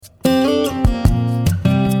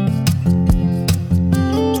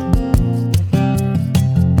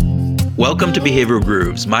Welcome to Behavioral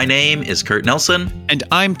Grooves. My name is Kurt Nelson. And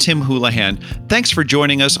I'm Tim Houlihan. Thanks for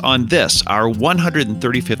joining us on this, our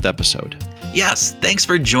 135th episode. Yes, thanks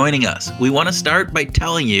for joining us. We want to start by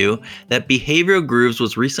telling you that Behavioral Grooves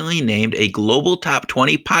was recently named a Global Top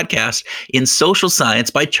 20 podcast in social science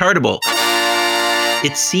by Chartable.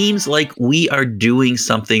 It seems like we are doing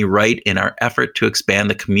something right in our effort to expand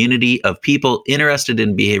the community of people interested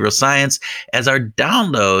in behavioral science, as our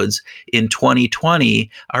downloads in 2020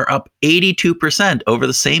 are up 82% over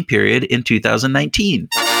the same period in 2019.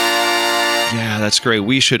 Yeah, that's great.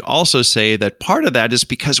 We should also say that part of that is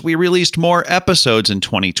because we released more episodes in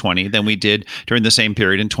 2020 than we did during the same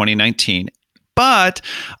period in 2019. But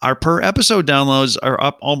our per episode downloads are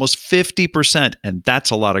up almost 50%, and that's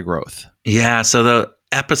a lot of growth. Yeah, so the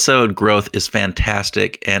episode growth is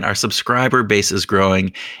fantastic, and our subscriber base is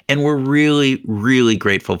growing, and we're really, really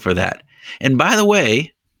grateful for that. And by the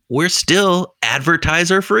way, we're still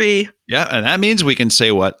advertiser free. Yeah, and that means we can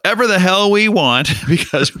say whatever the hell we want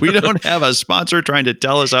because we don't have a sponsor trying to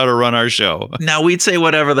tell us how to run our show. Now, we'd say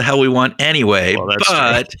whatever the hell we want anyway,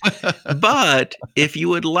 but if you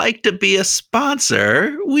would like to be a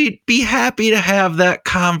sponsor, we'd be happy to have that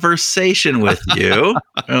conversation with you.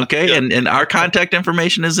 Okay, yeah. And our contact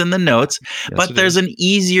information is in the notes, yes, but there's an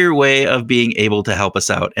easier way of being able to help us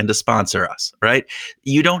out and to sponsor us, right?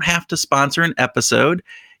 You don't have to sponsor an episode.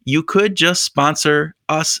 You could just sponsor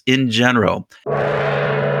us in general.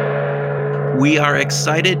 We are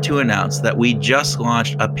excited to announce that we just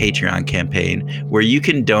launched a Patreon campaign where you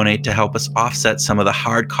can donate to help us offset some of the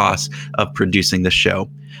hard costs of producing the show.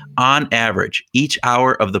 On average, each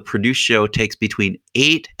hour of the produced show takes between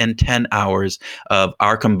 8 and 10 hours of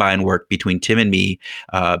our combined work between Tim and me,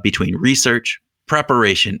 between research,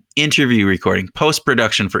 preparation, interview recording,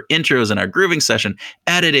 post-production for intros in our grooving session,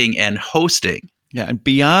 editing, and hosting. Yeah, and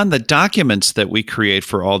beyond the documents that we create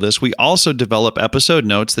for all this, we also develop episode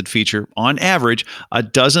notes that feature, on average, a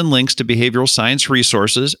dozen links to behavioral science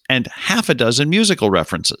resources and half a dozen musical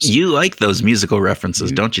references. You like those musical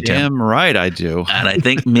references, don't you, Tim? Damn right I do. And I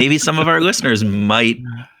think maybe some of our listeners might,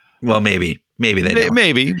 well, maybe they don't.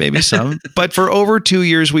 Maybe some. But for over 2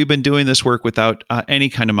 years, we've been doing this work without any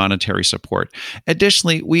kind of monetary support.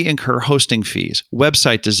 Additionally, we incur hosting fees,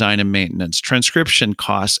 website design and maintenance, transcription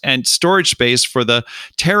costs, and storage space for the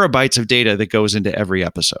terabytes of data that goes into every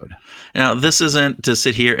episode. Now, this isn't to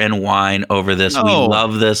sit here and whine over this. No, we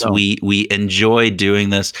love this. No. We enjoy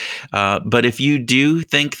doing this. But if you do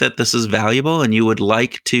think that this is valuable and you would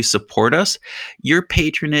like to support us, your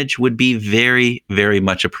patronage would be very, very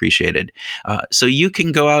much appreciated. So you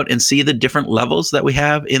can go out and see the different levels that we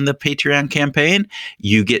have in the Patreon campaign.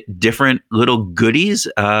 You get different little goodies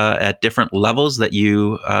at different levels that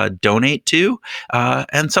you donate to.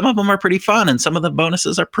 And some of them are pretty fun, and some of the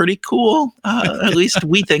bonuses are pretty cool. At least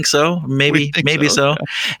we think so. Maybe so.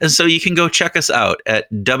 And so you can go check us out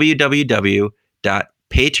at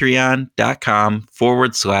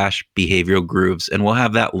www.patreon.com/behavioral grooves. And we'll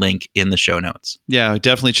have that link in the show notes. Yeah,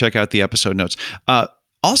 definitely check out the episode notes.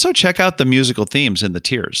 Also, check out the musical themes in the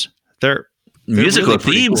tiers. They're musical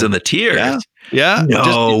really themes cool. In the tiers. Yeah.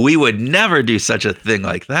 No, we would never do such a thing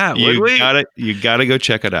like that, would we? You gotta go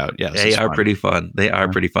check it out. Yes, they are pretty fun. They are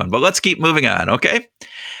pretty fun. But let's keep moving on, okay?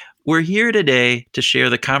 We're here today to share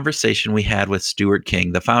the conversation we had with Stuart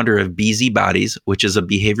King, the founder of BZBodies, which is a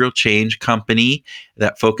behavioral change company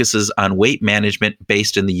that focuses on weight management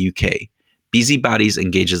based in the UK. BZBodies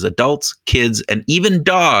engages adults, kids, and even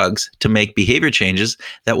dogs to make behavior changes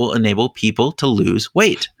that will enable people to lose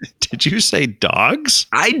weight. Did you say dogs?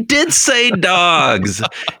 I did say dogs.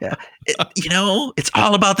 It's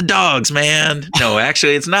all about the dogs, man. No,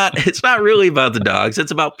 actually, it's not. It's not really about the dogs.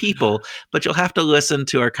 It's about people. But you'll have to listen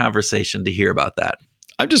to our conversation to hear about that.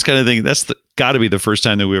 I'm just kind of thinking that's got to be the first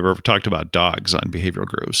time that we've ever talked about dogs on Behavioral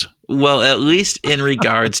Grooves. Well, at least in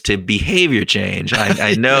regards to behavior change,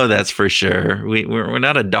 I know that's for sure. We're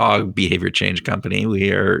not a dog behavior change company.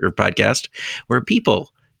 We are a podcast. We're a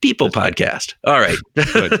people podcast. All right.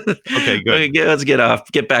 Good. Okay, good. Let's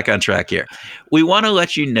get back on track here. We want to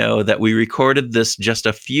let you know that we recorded this just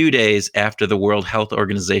a few days after the World Health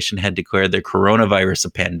Organization had declared the coronavirus a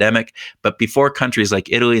pandemic, but before countries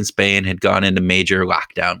like Italy and Spain had gone into major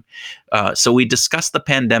lockdown. So we discussed the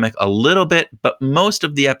pandemic a little bit, but most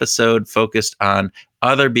of the episode focused on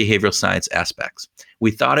other behavioral science aspects. We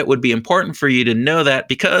thought it would be important for you to know that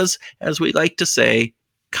because, as we like to say,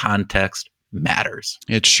 context matters.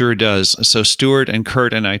 It sure does. So Stuart and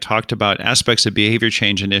Kurt and I talked about aspects of behavior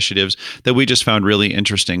change initiatives that we just found really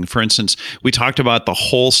interesting. For instance, we talked about the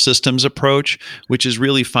whole systems approach, which is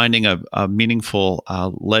really finding a meaningful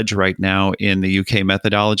ledge right now in the UK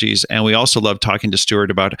methodologies. And we also love talking to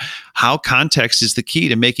Stuart about how context is the key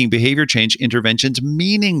to making behavior change interventions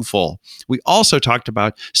meaningful. We also talked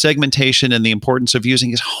about segmentation and the importance of using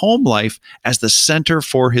his home life as the center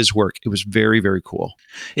for his work. It was very, very cool.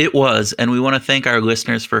 It was, and we want to thank our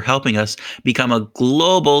listeners for helping us become a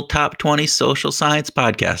global top 20 social science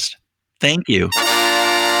podcast. Thank you.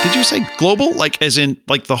 Did you say global? Like as in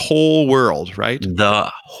like the whole world, right?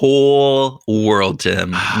 The whole world,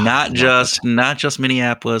 Tim. Not just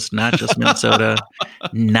Minneapolis, not just Minnesota,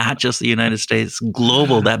 not just the United States.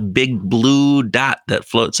 Global, that big blue dot that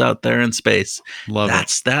floats out there in space.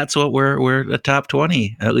 That's what we're the top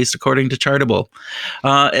 20, at least according to Chartable.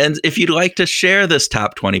 And if you'd like to share this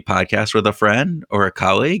top 20 podcast with a friend or a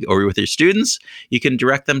colleague or with your students, you can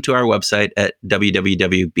direct them to our website at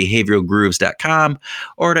www.behavioralgrooves.com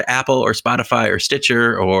or to Apple or Spotify or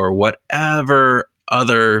Stitcher or whatever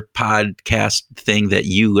other podcast thing that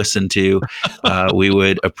you listen to. We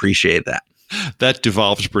would appreciate that. That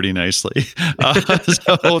devolves pretty nicely.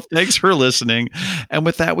 So thanks for listening. And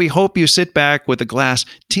with that, we hope you sit back with a glass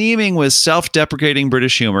teeming with self-deprecating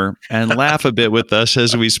British humor and laugh a bit with us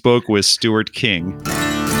as we spoke with Stuart King.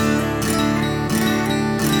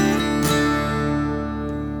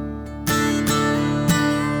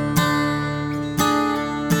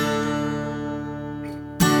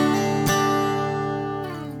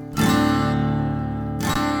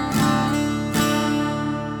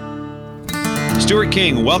 Stuart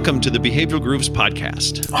King, welcome to the Behavioral Grooves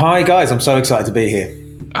podcast. Hi, guys. I'm so excited to be here.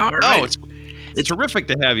 All right. Oh, it's terrific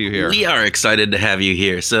to have you here. We are excited to have you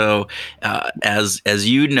here. So, as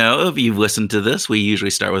you know, if you've listened to this, we usually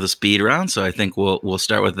start with a speed round. So I think we'll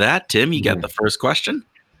start with that. Tim, you got the first question.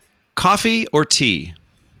 Coffee or tea?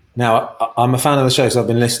 Now, I'm a fan of the show, so I've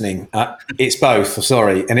been listening. It's both.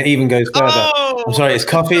 Sorry, and it even goes further. Oh! I'm sorry. It's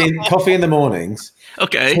coffee in the mornings.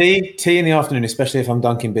 Okay. Tea in the afternoon, especially if I'm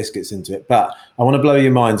dunking biscuits into it. But I want to blow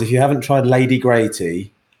your minds. If you haven't tried Lady Grey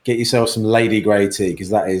tea, get yourself some Lady Grey tea because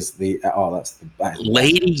that is that's the best.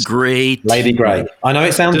 Lady Grey tea. Lady Grey. I know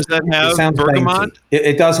it sounds. Does that have bergamot?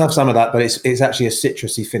 It does have some of that, but it's actually a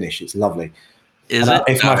citrusy finish. It's lovely. Is it?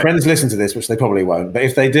 If my friends listen to this, which they probably won't, but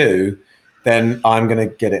if they do, then I'm going to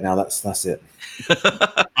get it now. That's it.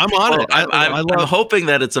 I'm on it. I'm hoping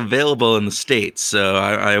that it's available in the States. So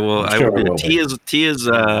I will.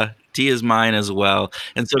 Tea is mine as well.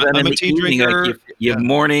 And so then I'm in a the tea evening, drinker. like you have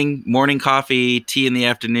morning coffee, tea in the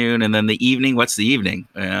afternoon, and then the evening. What's the evening?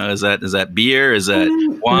 Is that beer? Is that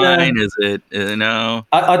wine? No. Is it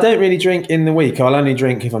I don't really drink in the week. I'll only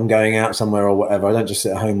drink if I'm going out somewhere or whatever. I don't just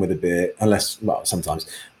sit at home with a beer, sometimes.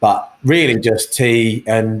 But really, just tea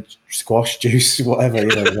and squash juice, whatever.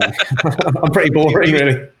 I'm pretty boring,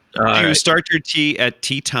 really. Do you start your tea at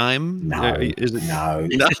tea time? No. No.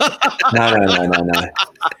 No.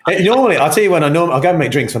 Normally, I'll tell you when I'll go and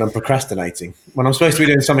make drinks when I'm procrastinating. When I'm supposed to be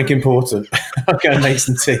doing something important, I'll go and make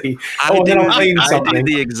some tea. I do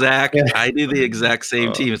the exact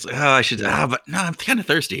same tea. It's like, I should, but no, I'm kind of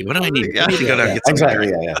thirsty. What do I need? I need to go down and get some. Exactly.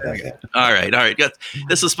 Yeah. All right.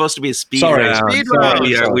 This is supposed to be a speed round.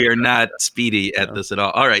 Round. We are not speedy at this at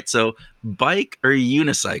all. All right. So, bike or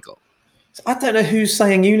unicycle? I don't know who's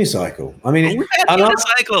saying unicycle. I mean,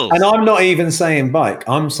 unicycles. And I'm not even saying bike.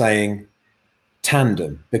 I'm saying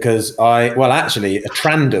tandem because actually a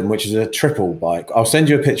Trandem, which is a triple bike. I'll send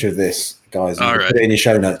you a picture of this, guys. And put it in your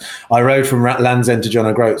show notes. I rode from Land's End to John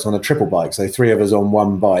O'Groats on a triple bike. So 3 of us on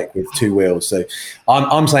one bike with 2 wheels. So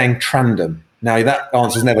I'm saying Trandem. Now that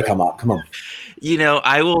answer's never come up. Come on.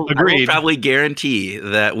 I will probably guarantee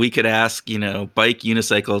that we could ask, bike,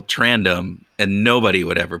 unicycle, Trandem, and nobody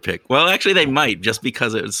would ever pick. Well, actually, they might just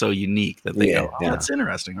because it was so unique that they go, that's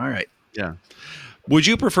interesting. All right. Yeah. Would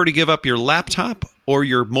you prefer to give up your laptop or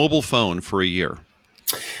your mobile phone for a year?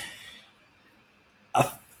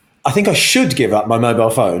 I think I should give up my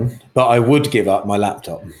mobile phone, but I would give up my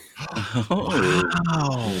laptop.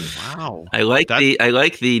 Wow! I like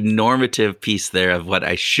the normative piece there of what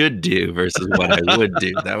I should do versus what I would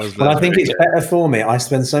do. I think it's better for me. I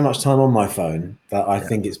spend so much time on my phone that I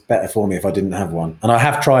think it's better for me if I didn't have one. And I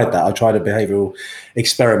have tried that. I tried a behavioral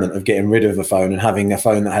experiment of getting rid of a phone and having a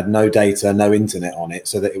phone that had no data, no internet on it,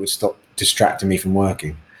 so that it would stop distracting me from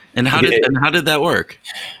working. And how did that work?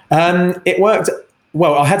 It worked.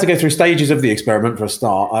 Well, I had to go through stages of the experiment for a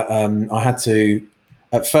start. I had to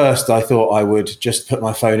at first I thought I would just put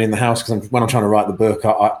my phone in the house because when I'm trying to write the book,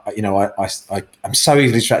 I'm so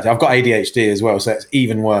easily distracted. I've got ADHD as well, so it's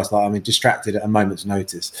even worse. Like, I'm distracted at a moment's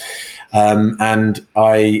notice. And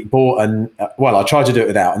I bought I tried to do it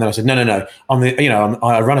without, and then I said, no.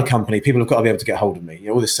 I run a company. People have got to be able to get hold of me.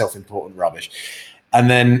 All this self-important rubbish. And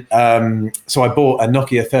then, so I bought a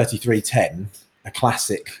Nokia 3310, a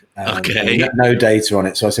classic. No data on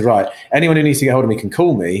it. So I said, right, anyone who needs to get hold of me can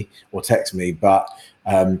call me or text me. But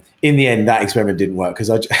in the end, that experiment didn't work because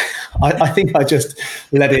I think I just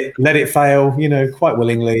let it fail, quite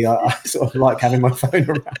willingly. I sort of like having my phone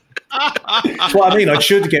around. That's what I mean. I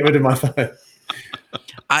should get rid of my phone.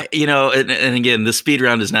 And again, the speed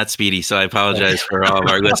round is not speedy, so I apologize for all of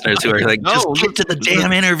our listeners who are like, just get to the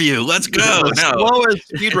damn interview. Let's go. Slowest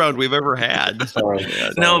speed round we've ever had. Sorry.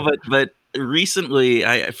 No, but recently,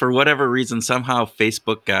 for whatever reason, somehow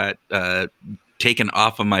Facebook got taken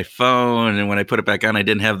off of my phone, and when I put it back on, I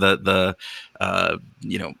didn't have the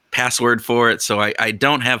password for it, so I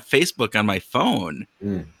don't have Facebook on my phone.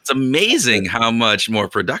 It's amazing how much more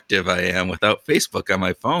productive I am without Facebook on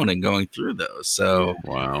my phone and going through those. So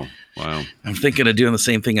wow, I'm thinking of doing the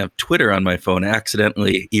same thing on Twitter on my phone,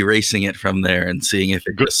 accidentally erasing it from there and seeing if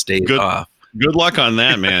it just stays off. Good luck on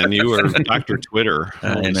that, man. You are Dr. Twitter.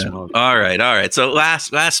 I know. All right. So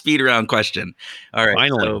last speed round question. All right.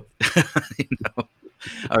 Finally. So,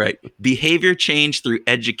 all right. Behavior change through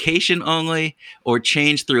education only, or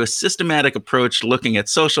change through a systematic approach looking at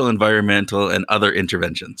social, environmental, and other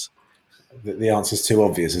interventions? The answer's too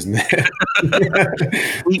obvious, isn't it?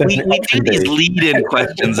 we do these lead-in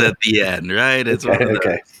questions at the end, right? It's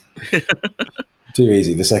okay. Too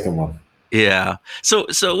easy. The second one. Yeah. So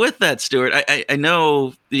with that, Stuart, I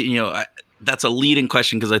know that's a leading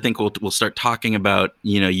question because I think we'll start talking about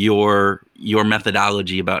your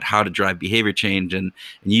methodology about how to drive behavior change and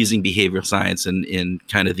using behavioral science in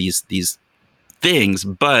kind of these things.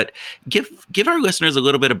 But give our listeners a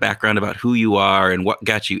little bit of background about who you are and what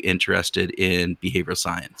got you interested in behavioral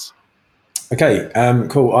science. Okay,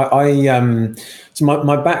 cool. So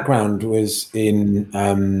my background was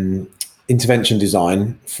in intervention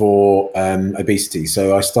design for obesity.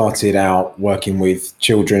 So I started out working with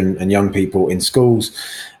children and young people in schools,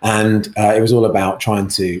 and it was all about trying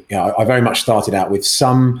to, I very much started out with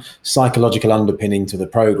some psychological underpinning to the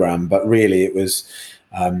program, but really it was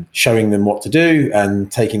showing them what to do and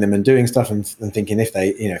taking them and doing stuff and thinking if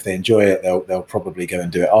they enjoy it, they'll probably go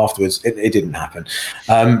and do it afterwards. It didn't happen.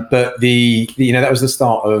 But that was the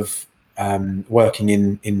start of working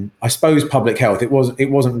in I suppose public health. It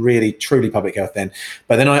wasn't really truly public health then,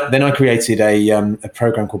 but then I created a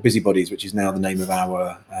program called Busybodies, which is now the name of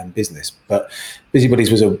our business. But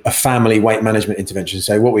Busybodies was a family weight management intervention.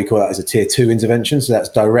 So what we call that is a tier 2 intervention. So that's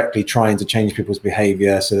directly trying to change people's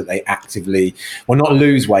behavior so that they actively not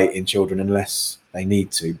lose weight in children unless they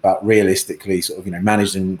need to, but realistically sort of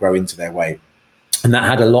manage and grow into their weight. And that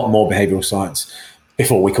had a lot more behavioral science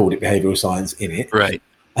before we called it behavioral science in it. Right.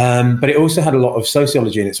 But it also had a lot of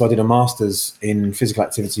sociology in it. So I did a master's in physical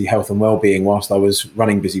activity, health and wellbeing whilst I was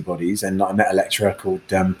running Busybodies. And I met a lecturer called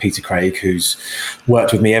Peter Craig, who's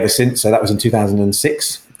worked with me ever since. So that was in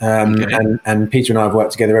 2006. And Peter and I have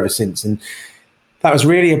worked together ever since. And that was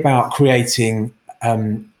really about creating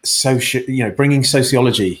bringing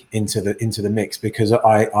sociology into the mix, because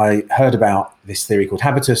I heard about this theory called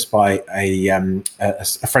habitus by a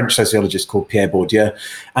French sociologist called Pierre Bourdieu,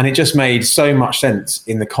 and it just made so much sense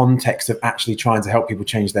in the context of actually trying to help people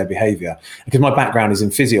change their behavior. Because my background is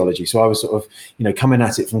in physiology, so I was sort of coming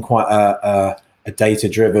at it from quite a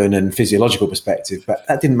data-driven and physiological perspective, but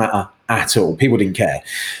that didn't matter at all. People didn't care.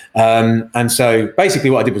 And so basically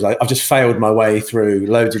what I did was I've just failed my way through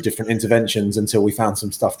loads of different interventions until we found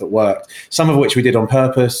some stuff that worked, some of which we did on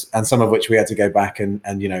purpose and some of which we had to go back and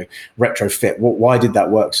retrofit. Why did that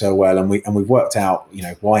work so well? And we've worked out,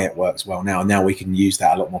 why it works well now. And now we can use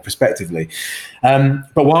that a lot more prospectively.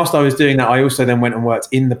 But whilst I was doing that, I also then went and worked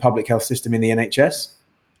in the public health system in the NHS.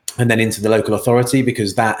 And then into the local authority,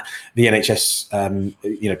 because the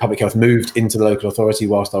NHS, public health moved into the local authority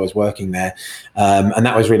whilst I was working there. And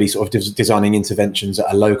that was really sort of designing interventions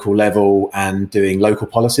at a local level and doing local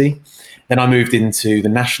policy. Then I moved into the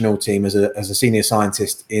national team as a senior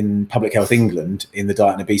scientist in Public Health England in the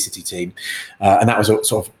diet and obesity team. And that was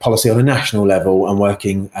sort of policy on a national level and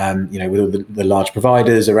working, with all the large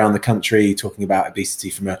providers around the country, talking about obesity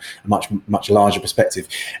from a much, much larger perspective.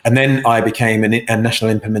 And then I became a national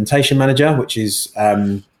implementation manager, which is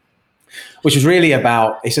which was really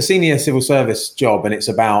about, it's a senior civil service job, and it's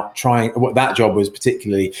about what that job was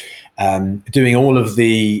particularly doing all of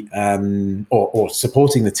the, or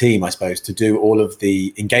supporting the team, I suppose, to do all of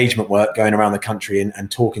the engagement work, going around the country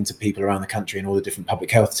and talking to people around the country and all the different public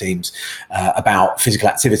health teams about physical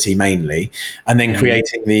activity mainly, and then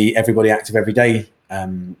creating the Everybody Active Every Day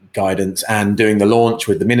guidance and doing the launch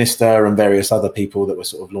with the minister and various other people that were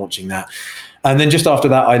sort of launching that. And then just after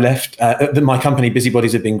that, I left. My company,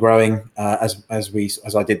 Busybodies, had been growing as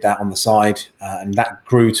I did that on the side, and that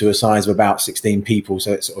grew to a size of about 16 people.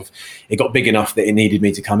 So it got big enough that it needed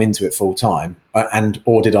me to come into it full time.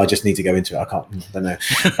 Or did I just need to go into it? I don't know.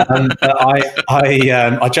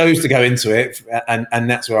 I chose to go into it, and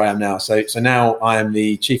that's where I am now. So now I am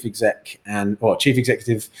the chief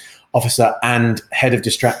executive officer and head of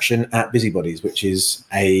distraction at Busybodies, which is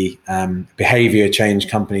a behavior change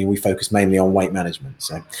company. We focus mainly on weight management.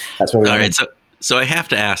 So that's where we are. All right. So I have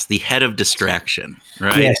to ask, the head of distraction,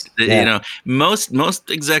 right? Yes, yeah. You know, most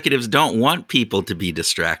executives don't want people to be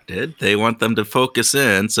distracted. They want them to focus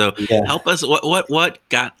in. So help us. What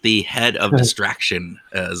got the head of distraction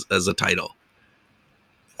as a title?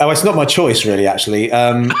 Oh, it's not my choice, really, actually.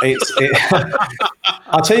 I'll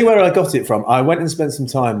tell you where I got it from. I went and spent some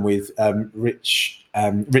time with Rich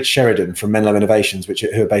Sheridan from Menlo Innovations,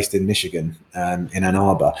 who are based in Michigan, in Ann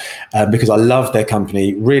Arbor, because I love their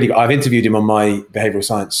company. Really, I've interviewed him on my behavioral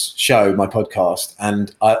science show, my podcast,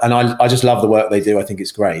 and I just love the work they do. I think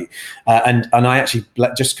it's great, and I actually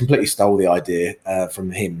just completely stole the idea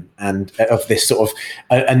from him, and of this sort of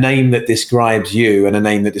a name that describes you and a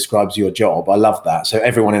name that describes your job. I love that. So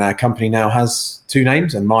everyone in our company now has two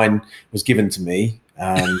names, and mine was given to me,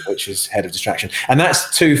 which is head of distraction, and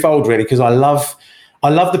that's twofold really, because I love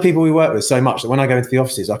the people we work with so much that when I go into the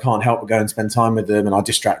offices, I can't help but go and spend time with them, and I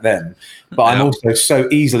distract them. But I'm also so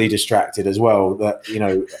easily distracted as well that, you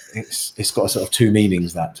know, it's got sort of two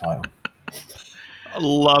meanings, that title. I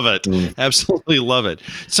love it. Absolutely love it.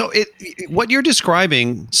 So what you're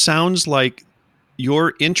describing sounds like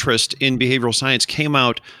your interest in behavioral science came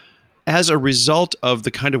out as a result of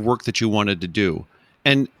the kind of work that you wanted to do.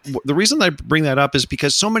 And the reason I bring that up is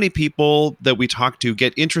because so many people that we talk to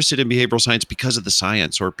get interested in behavioral science because of the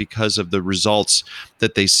science or because of the results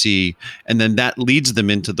that they see, and then that leads them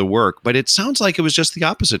into the work. But it sounds like it was just the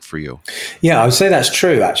opposite for you. Yeah, I would say that's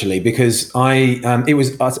true, actually, because when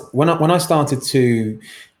I started to.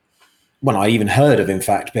 When I even heard of, in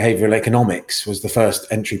fact, behavioural economics was the first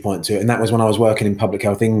entry point to it. And that was when I was working in Public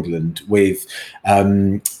Health England with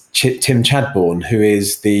Tim Chadbourne, who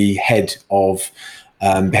is the head of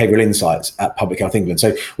behavioural insights at Public Health England.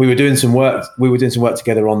 So we were doing some work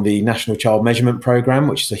together on the National Child Measurement Programme,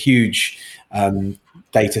 which is a huge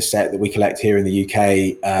data set that we collect here in the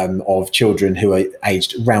UK of children who are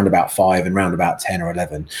aged round about 5 and round about 10 or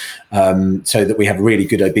 11, so that we have really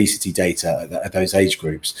good obesity data at those age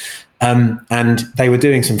groups. And they were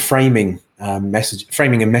doing some framing and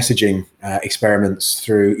messaging experiments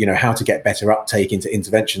through, you know, how to get better uptake into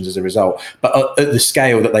interventions as a result. But at the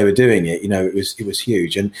scale that they were doing it, you know, it was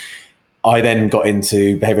huge. And I then got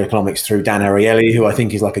into behavioral economics through Dan Ariely, who I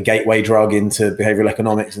think is like a gateway drug into behavioral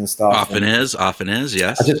economics and stuff. Often is,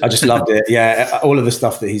 yes. I just loved it. Yeah, all of the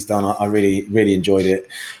stuff that he's done, I really, really enjoyed it.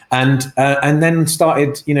 And then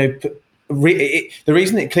started, you know, the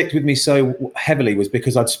reason it clicked with me so heavily was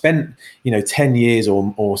because I'd spent, you know, 10 years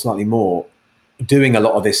or slightly more doing a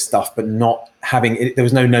lot of this stuff, but not having it. There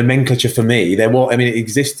was no nomenclature for me. It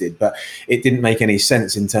existed, but it didn't make any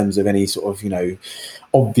sense in terms of any sort of, you know,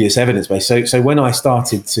 obvious evidence base. So when I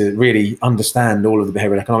started to really understand all of the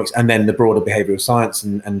behavioral economics and then the broader behavioral science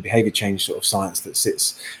and behavior change sort of science that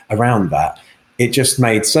sits around that, it just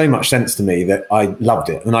made so much sense to me that I loved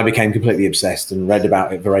it, and I became completely obsessed and read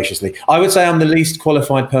about it voraciously. I would say I'm the least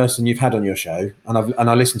qualified person you've had on your show, and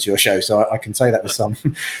I listened to your show, so I can say that with some.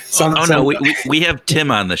 No, we have Tim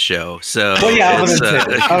on the show, so well, yeah,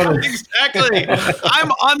 exactly.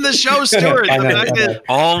 I'm on the show, Stuart. I know.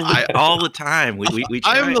 All the time. We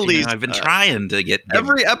try, I'm the least. I've been trying to get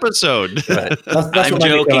every episode. That's I'm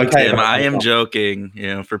joking, Tim. I am joking. You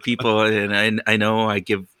know, for people, and I know I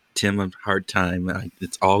give Tim a hard time.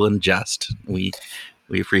 It's all in jest. We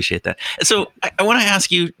appreciate that. So I want to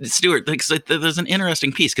ask you, Stuart, there's an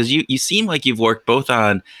interesting piece, because you seem like you've worked both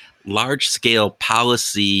on large scale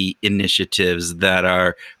policy initiatives that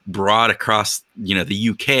are broad across, you know, the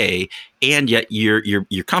UK, and yet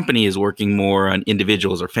your company is working more on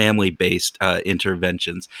individuals or family based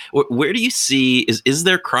interventions. Where do you see is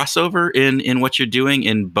there crossover in what you're doing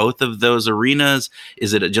in both of those arenas?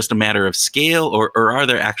 Is it just a matter of scale, or are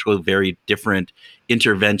there actually very different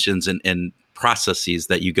interventions and processes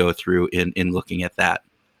that you go through in looking at that?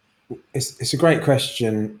 it's a great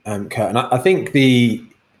question, Kurt, and I think the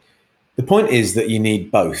point is that you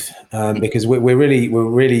need both, because we're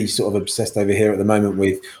really sort of obsessed over here at the moment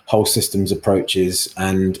with whole systems approaches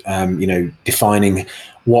and defining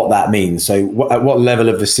what that means. So at what level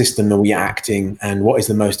of the system are we acting, and what is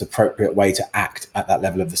the most appropriate way to act at that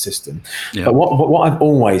level of the system? Yeah. But what I've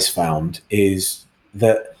always found is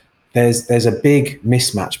that there's a big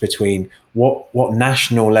mismatch between what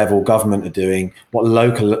national level government are doing, what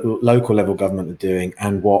local level government are doing,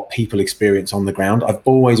 and what people experience on the ground. I've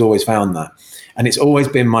always found that. And it's always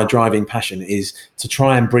been my driving passion, is to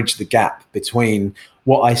try and bridge the gap between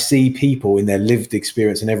what I see people in their lived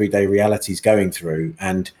experience and everyday realities going through,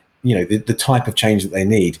 and the type of change that they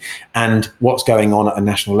need, and what's going on at a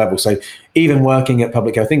national level. So even working at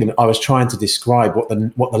Public Health England, I was trying to describe what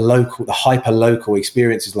the hyper local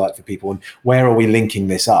experience is like for people, and where are we linking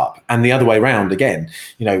this up, and the other way around again.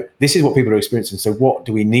 This is what people are experiencing. So what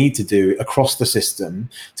do we need to do across the system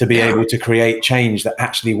to be able to create change that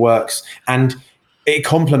actually works, and it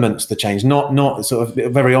complements the change, not sort of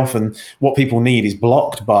very often what people need is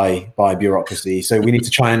blocked by bureaucracy. So we need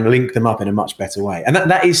to try and link them up in a much better way. And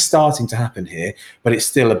that is starting to happen here, but it's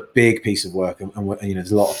still a big piece of work. And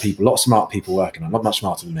there's a lot of smart people working on it, not much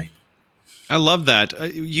smarter than me. I love that.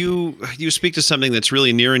 You speak to something that's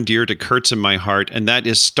really near and dear to Kurt's and my heart, and that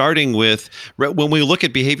is starting with, when we look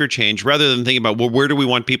at behavior change, rather than thinking about, well, where do we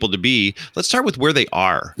want people to be, let's start with where they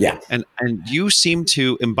are. Yeah. And you seem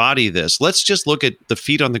to embody this. Let's just look at the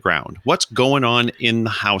feet on the ground. What's going on in the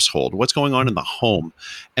household? What's going on in the home?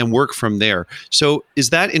 And work from there. So is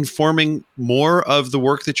that informing more of the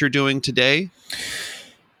work that you're doing today?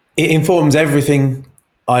 It informs everything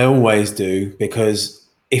I always do, because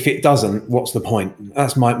if it doesn't, what's the point?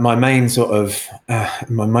 That's my main sort of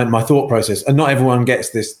my thought process. And not everyone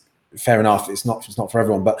gets this. Fair enough. It's not for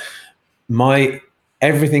everyone. But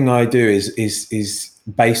everything I do is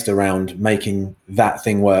based around making that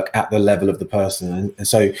thing work at the level of the person. And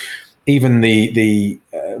so even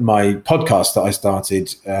my podcast that I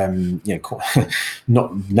started,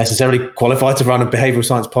 not necessarily qualified to run a behavioral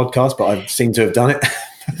science podcast, but I seem to have done it.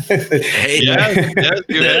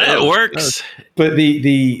 It works. But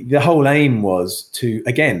the whole aim was to,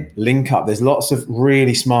 again, link up. There's lots of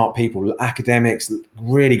really smart people, academics,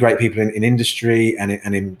 really great people in industry and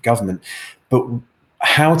in government, but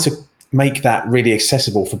how to make that really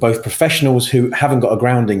accessible for both professionals who haven't got a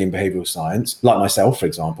grounding in behavioral science, like myself, for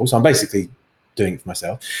example. So I'm basically doing it for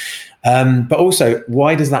myself. But also,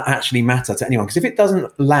 why does that actually matter to anyone? Because if it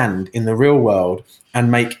doesn't land in the real world and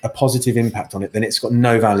make a positive impact on it, then it's got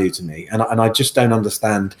no value to me. And I just don't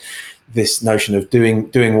understand this notion of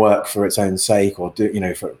doing work for its own sake, or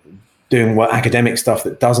for doing academic stuff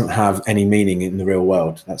that doesn't have any meaning in the real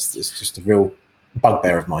world. It's just a real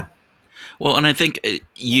bugbear of mine. Well, and I think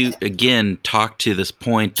you, again, talk to this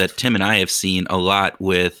point that Tim and I have seen a lot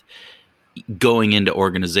with going into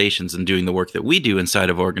organizations and doing the work that we do inside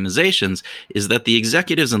of organizations, is that the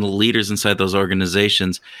executives and the leaders inside those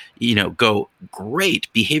organizations, go, great,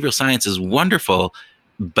 behavioral science is wonderful,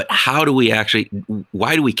 but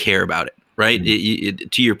why do we care about it? Right? Mm-hmm.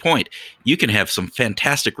 To your point, you can have some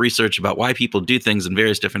fantastic research about why people do things in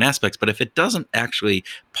various different aspects, but if it doesn't actually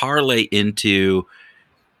parlay into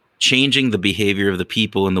changing the behavior of the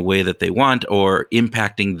people in the way that they want, or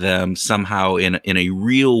impacting them somehow in a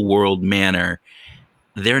real world manner,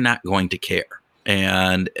 they're not going to care.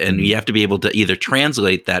 And you have to be able to either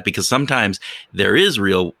translate that, because sometimes there is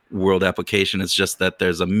real world application. It's just that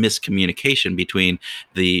there's a miscommunication between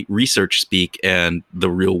the research speak and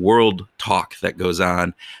the real world talk that goes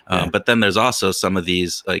on. But then there's also some of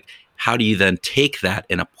these, like, how do you then take that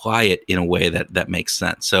and apply it in a way that makes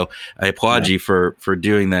sense? So I applaud you for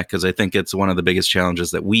doing that, because I think it's one of the biggest challenges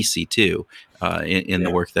that we see too in the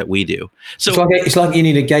work that we do. So it's like you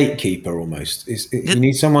need a gatekeeper almost. You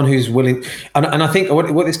need someone who's willing. And I think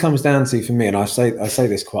what this comes down to for me, and I say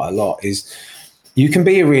this quite a lot, is you can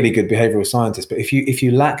be a really good behavioral scientist, but if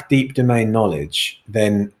you lack deep domain knowledge,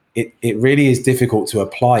 then it really is difficult to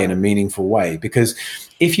apply in a meaningful way. Because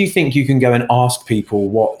if you think you can go and ask people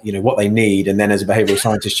what they need, and then as a behavioral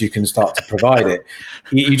scientist you can start to provide it,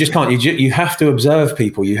 you just can't. You have to observe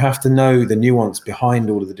people. You have to know the nuance behind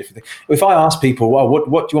all of the different things. If I ask people, well, what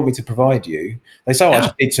do you want me to provide you? They say, I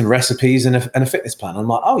just need some recipes and a fitness plan. I'm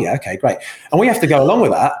like, oh yeah, okay, great. And we have to go along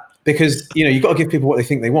with that, because you've got to give people what they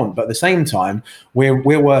think they want. But at the same time,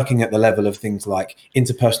 we're working at the level of things like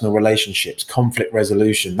interpersonal relationships, conflict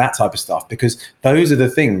resolution, that type of stuff, because those are the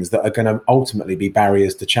things that are going to ultimately be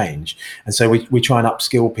barriers to change. And so we try and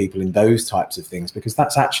upskill people in those types of things, because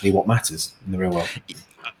that's actually what matters in the real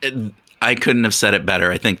world. I couldn't have said it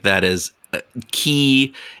better. I think that is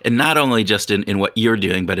key, and not only just in what you're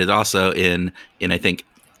doing, but it's also in I think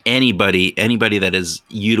anybody that is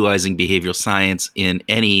utilizing behavioral science in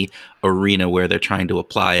any arena where they're trying to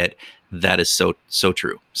apply it. That is so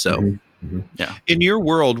true. So, yeah. In your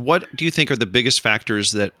world, what do you think are the biggest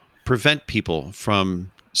factors that prevent people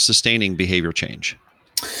from sustaining behavior change?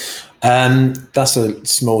 That's a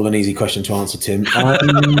small and easy question to answer, Tim. just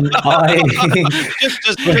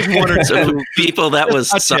one or two people. That was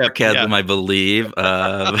sarcasm, I believe.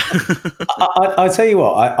 I tell you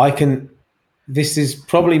what, I can. This is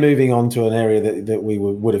probably moving on to an area that we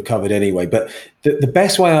would have covered anyway. But the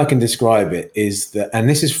best way I can describe it is that, and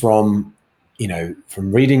this is from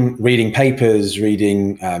reading papers,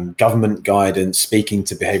 reading government guidance, speaking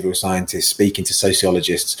to behavioral scientists, speaking to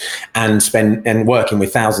sociologists, and working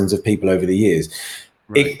with thousands of people over the years.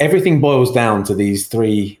 Right. Everything boils down to these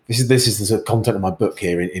three. This is the sort of content of my book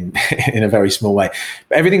here in a very small way.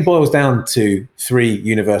 But everything boils down to three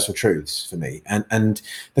universal truths for me. And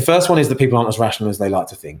the first one is that people aren't as rational as they like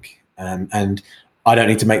to think. And I don't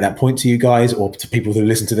need to make that point to you guys or to people who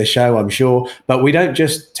listen to this show, I'm sure. But we don't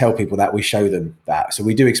just tell people that, we show them that. So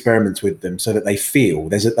we do experiments with them so that they feel,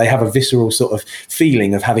 they have a visceral sort of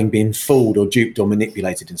feeling of having been fooled or duped or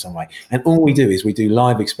manipulated in some way. And all we do is we do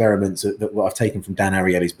live experiments that what I've taken from Dan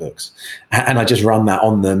Ariely's books. And I just run that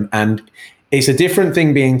on them. And it's a different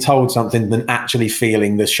thing being told something than actually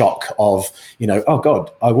feeling the shock of, oh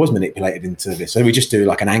God, I was manipulated into this. So we just do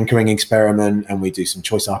like an anchoring experiment and we do some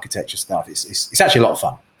choice architecture stuff. It's actually a lot of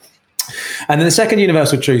fun. And then the second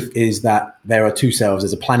universal truth is that there are two selves.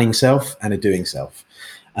 There's a planning self and a doing self.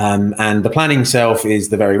 And the planning self is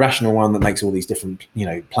the very rational one that makes all these different,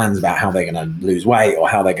 plans about how they're going to lose weight or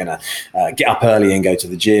how they're going to get up early and go to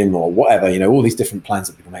the gym or whatever, all these different plans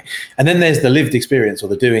that people make. And then there's the lived experience or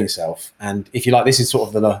the doing self. And if you like, this is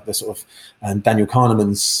sort of the sort of Daniel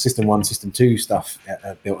Kahneman's System 1, System 2 stuff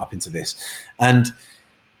built up into this. And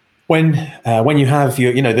when you have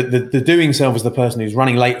the doing self is the person who's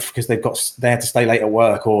running late because they have to stay late at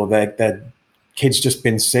work, or their kid's just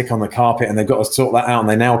been sick on the carpet and they've got to sort that out and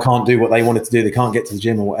they now can't do what they wanted to do. They can't get to the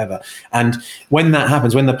gym or whatever. And when that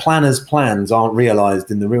happens, when the planner's plans aren't realized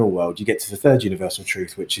in the real world, you get to the third universal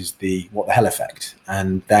truth, which is the what the hell effect.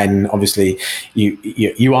 And then obviously you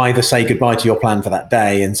either say goodbye to your plan for that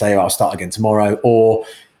day and say, I'll start again tomorrow, or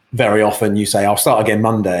very often you say, I'll start again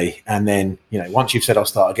Monday. And then, once you've said I'll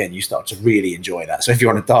start again, you start to really enjoy that. So if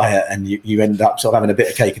you're on a diet and you end up sort of having a bit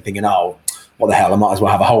of cake and thinking, oh, what the hell, I might as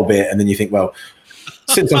well have a whole bit. And then you think, well,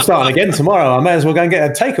 since I'm starting again tomorrow, I may as well go and get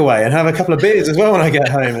a takeaway and have a couple of beers as well when I get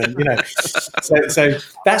home. And so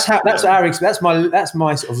that's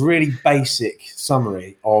my sort of really basic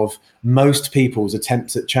summary of most people's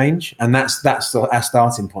attempts at change, and that's our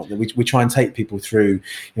starting point. That we try and take people through.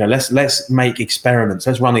 Let's make experiments.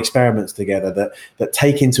 Let's run experiments together that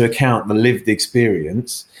take into account the lived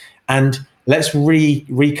experience, and let's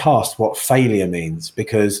recast what failure means,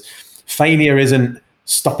 because failure isn't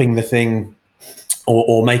stopping the thing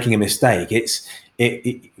or making a mistake.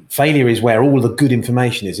 Failure is where all the good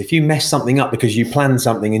information is. If you mess something up because you planned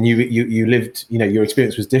something and you lived, your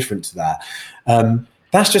experience was different to that.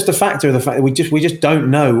 That's just a factor of the fact that we just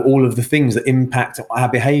don't know all of the things that impact our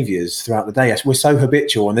behaviors throughout the day. We're so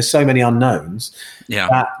habitual and there's so many unknowns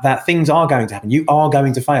that things are going to happen. You are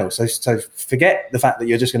going to fail. So forget the fact that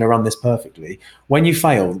you're just going to run this perfectly. When you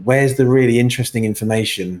fail, where's the really interesting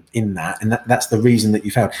information in that? And that's the reason that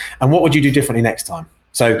you failed. And what would you do differently next time?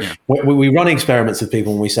 So we run experiments with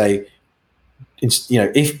people and we say,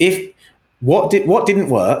 if what didn't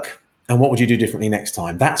work, and what would you do differently next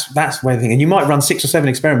time? That's where the thing. And you might run 6 or 7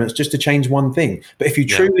 experiments just to change one thing. But if you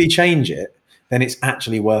truly change it, then it's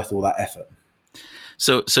actually worth all that effort.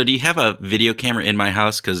 So do you have a video camera in my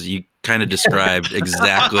house? Because you kind of described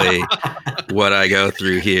exactly what I go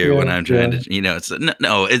through here when I'm trying to, I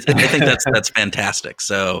think that's fantastic.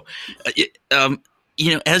 So,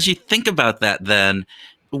 as you think about that, then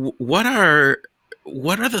what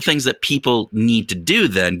are the things that people need to do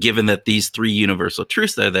then, given that these 3 universal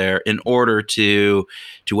truths are there, in order to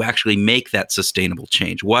actually make that sustainable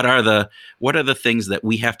change? What are the things that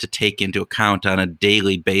we have to take into account on a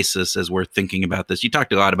daily basis as we're thinking about this? You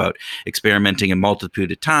talked a lot about experimenting a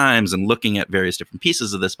multitude of times and looking at various different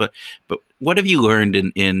pieces of this, but what have you learned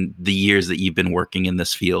in the years that you've been working in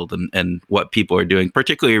this field, and what people are doing,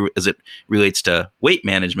 particularly as it relates to weight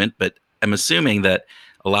management? But I'm assuming that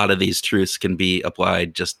a lot of these truths can be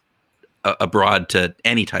applied just abroad to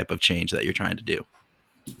any type of change that you're trying to do.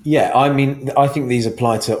 Yeah, I mean, I think these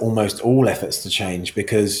apply to almost all efforts to change,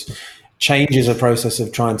 because change is a process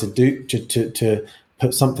of trying to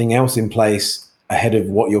put something else in place ahead of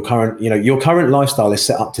what your current lifestyle is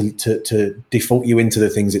set up to default you into the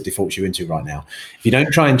things it defaults you into right now. If you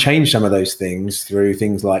don't try and change some of those things through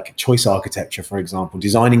things like choice architecture, for example,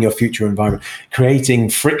 designing your future environment, creating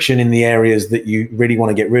friction in the areas that you really want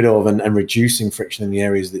to get rid of, and reducing friction in the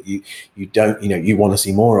areas that you don't, you want to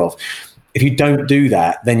see more of. If you don't do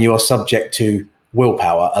that, then you are subject to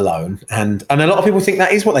willpower alone, and a lot of people think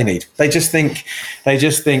that is what they need. They just think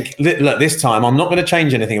look, this time I'm not going to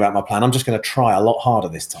change anything about my plan, I'm just going to try a lot harder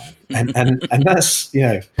this time, and that's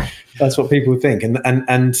that's what people think,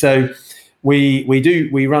 and so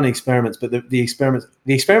we run experiments, but the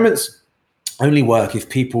experiments only work if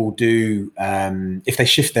people do if they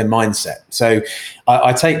shift their mindset. So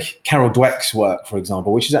I take Carol Dweck's work, for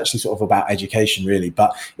example, which is actually sort of about education really,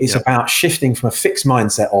 but it's about shifting from a fixed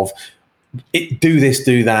mindset of do this,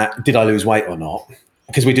 do that, did I lose weight or not?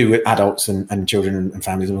 Because we do with adults and children and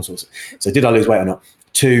families and all sorts. So did I lose weight or not?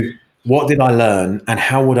 To what did I learn and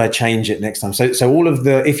how would I change it next time? So all of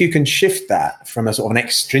if you can shift that from a sort of an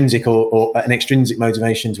extrinsic or an extrinsic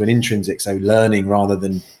motivation to an intrinsic, so learning rather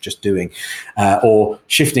than just doing, or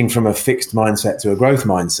shifting from a fixed mindset to a growth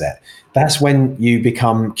mindset, that's when you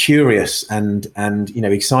become curious and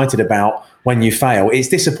excited about when you fail. It's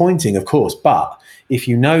disappointing, of course, but if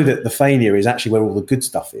you know that the failure is actually where all the good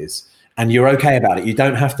stuff is, and you're okay about it, you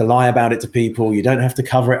don't have to lie about it to people, you don't have to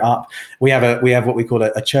cover it up. We have what we call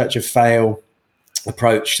a church of fail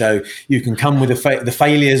approach. So you can come with the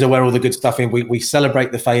failures are where all the good stuff is. We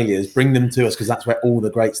celebrate the failures, bring them to us, because that's where all the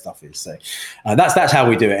great stuff is. So that's how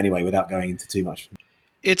we do it anyway, without going into too much.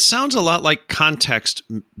 It sounds a lot like context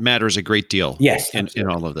matters a great deal. Yes, in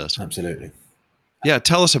all of this. Absolutely. Yeah,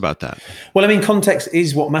 tell us about that. Well, I mean, context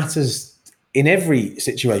is what matters in every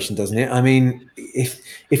situation, doesn't it? I mean,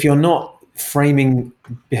 if you're not framing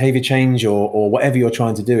behavior change or whatever you're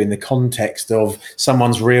trying to do in the context of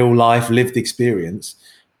someone's real life lived experience,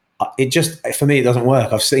 it just, for me, it doesn't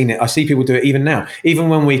work. I've seen it. I see people do it even now. Even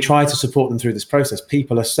when we try to support them through this process,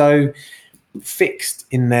 people are so fixed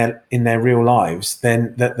in their real lives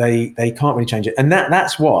then that they can't really change it. And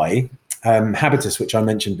that's why Habitus, which I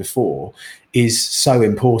mentioned before, is so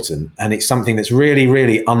important, and it's something that's really,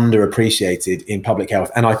 really underappreciated in public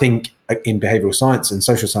health, and I think in behavioral science and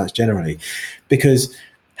social science generally, because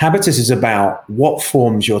Habitus is about what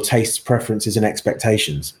forms your tastes, preferences, and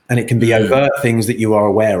expectations, and it can be overt things that you are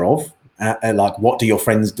aware of, like what do your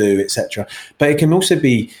friends do, etc. But it can also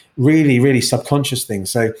be really, really subconscious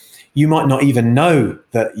things. So you might not even know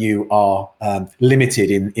that you are limited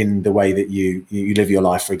in the way that you live your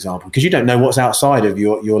life, for example, because you don't know what's outside of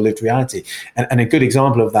your lived reality. And a good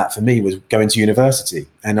example of that for me was going to university.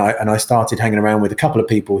 And I started hanging around with a couple of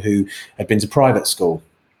people who had been to private school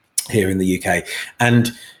here in the UK.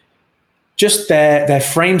 And just their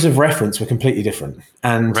frames of reference were completely different.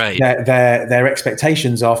 And their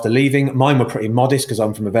expectations after leaving, mine were pretty modest because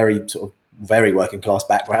I'm from a very working class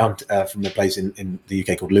background, from a place in the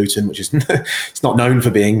UK called Luton, which is it's not known for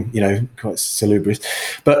being quite salubrious,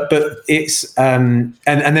 but it's and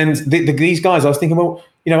then these guys, I was thinking, well,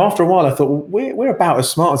 after a while I thought, well, we're about as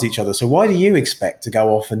smart as each other, so why do you expect to go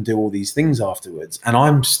off and do all these things afterwards? And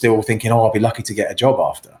I'm still thinking, I'll be lucky to get a job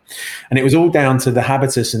after. And it was all down to the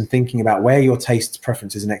habitus and thinking about where your tastes,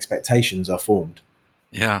 preferences, and expectations are formed.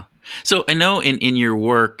 Yeah. So I know in your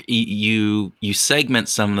work you segment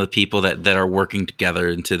some of the people that are working together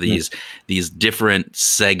into these different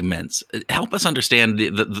segments. Help us understand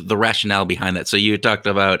the rationale behind that. So you talked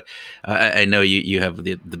about I know you have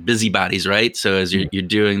the busybodies, right? So as you're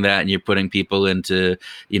doing that and you're putting people into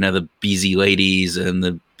the busy ladies and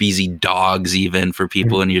the busy dogs even for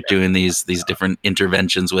people, and you're doing these different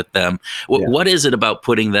interventions with them. What is it about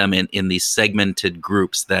putting them in these segmented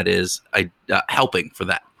groups that is helping for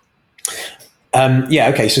that?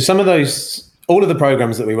 Okay. So some of those, all of the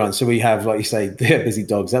programs that we run, so we have, like you say, the busy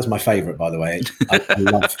dogs. That's my favorite, by the way. I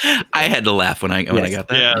love. I had to laugh when I got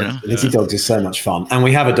that. Yeah. Busy dogs is so much fun, and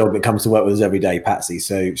we have a dog that comes to work with us every day, Patsy.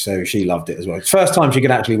 So she loved it as well. First time she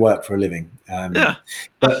could actually work for a living.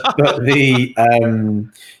 But we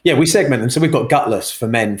segment them. So we've got gutless for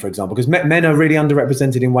men, for example, because men are really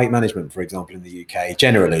underrepresented in weight management, for example, in the UK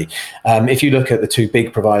generally. If you look at the two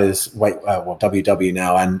big providers, WW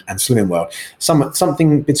now and Slimming World,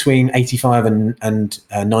 something between 85 and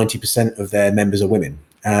 90% of their members are women.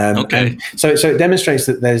 So it demonstrates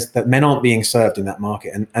that men aren't being served in that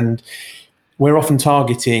market, and we're often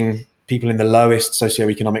targeting people in the lowest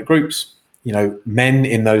socioeconomic groups. men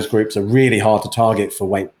in those groups are really hard to target for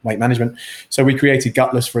weight management. So we created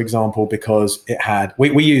Gutless, for example, because it had,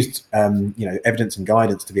 we used, evidence and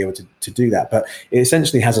guidance to be able to do that. But it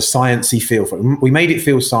essentially has a sciencey feel for it. We made it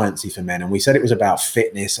feel sciencey for men. And we said it was about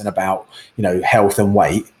fitness and about, health and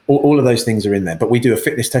weight. All of those things are in there. But we do a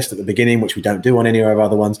fitness test at the beginning, which we don't do on any of our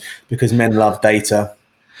other ones because men love data.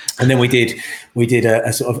 And then we did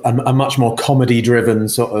a sort of a much more comedy driven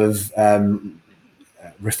sort of,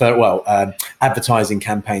 advertising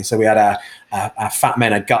campaign. So we had our fat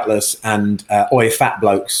men are gutless and oi fat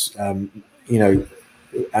blokes,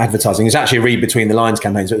 advertising. It's actually a read between the lines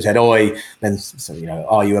campaign. So it said oi, then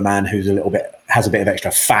are you a man who's has a bit of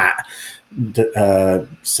extra fat,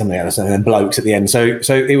 something else, and then blokes at the end. So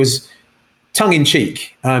it was tongue in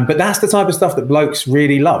cheek, but that's the type of stuff that blokes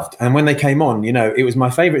really loved. And when they came on, it was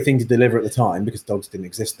my favorite thing to deliver at the time because dogs didn't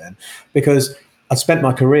exist then, because I spent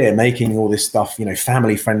my career making all this stuff,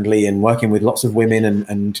 family friendly and working with lots of women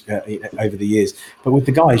and over the years. But with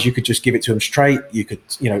the guys, you could just give it to them straight. You could,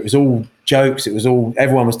 it was all jokes.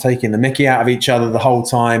 Everyone was taking the mickey out of each other the whole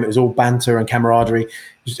time. It was all banter and camaraderie.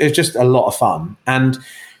 It was just a lot of fun. And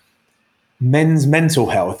men's mental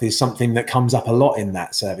health is something that comes up a lot in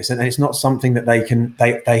that service, and it's not something that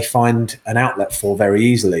they find an outlet for very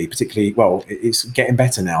easily. Particularly, it's getting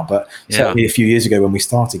better now, but certainly a few years ago when we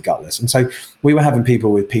started Gutless, and so we were having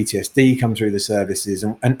people with PTSD come through the services,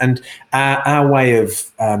 and our way of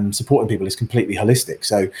supporting people is completely holistic.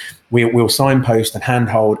 So we'll signpost and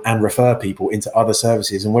handhold and refer people into other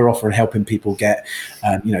services, and we're often helping people get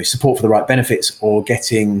support for the right benefits or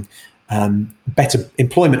getting better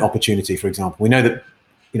employment opportunity, for example. We know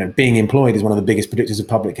that being employed is one of the biggest predictors of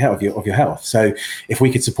public health, of your health. So if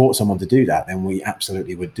we could support someone to do that, then we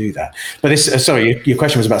absolutely would do that. But your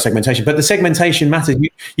question was about segmentation. But the segmentation matters.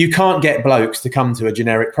 You can't get blokes to come to a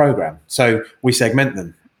generic program, so we segment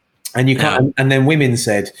them, and you can't. And then women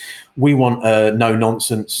said, we want a no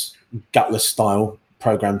nonsense Gutless style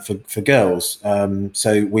program for girls.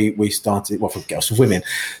 So we started, for girls, for women.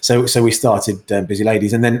 So we started Busy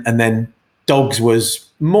Ladies, and then Dogs was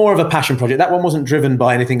more of a passion project. That one wasn't driven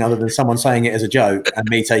by anything other than someone saying it as a joke and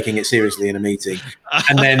me taking it seriously in a meeting,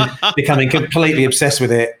 and then becoming completely obsessed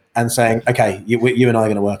with it and saying, okay, you and I are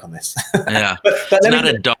going to work on this. Yeah. but it's not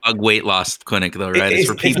a dog weight loss clinic though, right? It's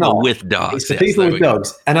for people with dogs. It's for people with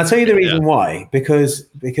dogs. And I'll tell you the reason why, because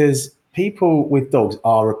people with dogs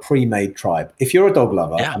are a pre-made tribe. If you're a dog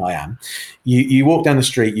lover, and I am, you walk down the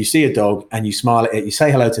street, you see a dog and you smile at it, you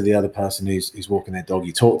say hello to the other person who's walking their dog,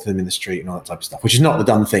 you talk to them in the street and all that type of stuff, which is not the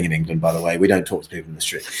done thing in England, by the way. We don't talk to people in the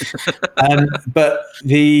street. But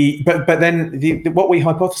then what we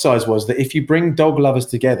hypothesized was that if you bring dog lovers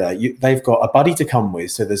together, they've got a buddy to come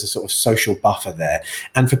with, so there's a sort of social buffer there.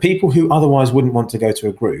 And for people who otherwise wouldn't want to go to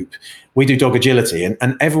a group, we do dog agility,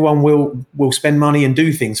 and everyone will spend money and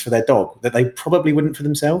do things for their dog that they probably wouldn't for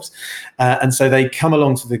themselves. And so they come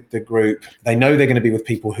along to the group. They know they're going to be with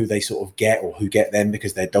people who they sort of get or who get them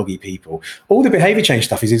because they're doggy people. All the behavior change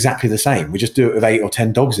stuff is exactly the same. We just do it with 8 or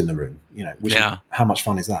 10 dogs in the room, which is, how much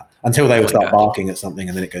fun is that? Until they all start barking at something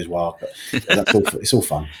and then it goes wild. But it's all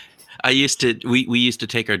fun. We used to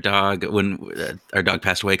take our dog when our dog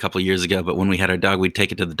passed away a couple of years ago, but when we had our dog, we'd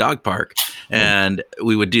take it to the dog park, and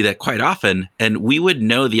we would do that quite often. And we would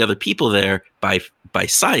know the other people there by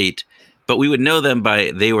sight, but we would know them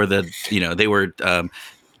by, they were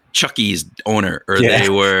Chucky's owner, or they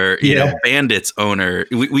were, Bandit's owner.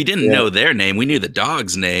 We didn't know their name. We knew the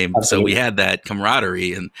dog's name. Absolutely. So we had that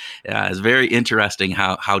camaraderie, and it's very interesting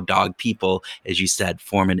how dog people, as you said,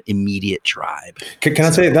 form an immediate tribe. Can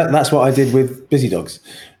I tell you that's what I did with Busy Dogs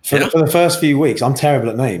for the first few weeks. I'm terrible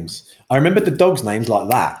at names. I remembered the dogs' names like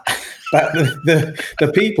that. But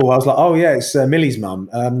the people, I was like, oh yeah, it's Millie's mum.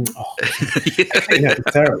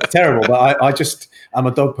 Terrible. But I'm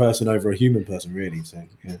a dog person over a human person, really. So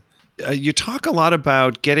you talk a lot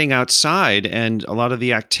about getting outside and a lot of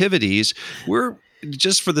the activities. We're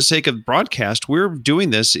just for the sake of broadcast, we're doing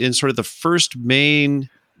this in sort of the first main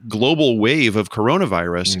global wave of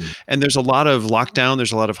coronavirus. And there's a lot of lockdown,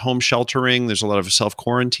 there's a lot of home sheltering, there's a lot of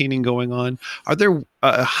self-quarantining going on. Are there,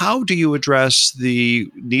 how do you address the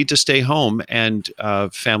need to stay home and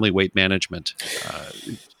family weight management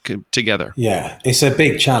together? Yeah, it's a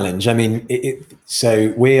big challenge. I mean,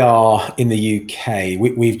 so we are in the UK,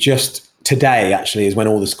 we've just, today actually is when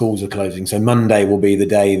all the schools are closing. So Monday will be the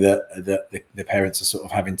day that the parents are sort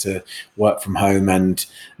of having to work from home, and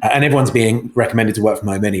everyone's being recommended to work from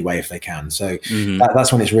home anyway if they can. So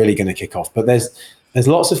that's when it's really going to kick off. But there's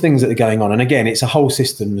lots of things that are going on. And again, it's a whole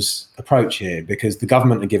systems approach here, because the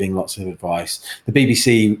government are giving lots of advice. The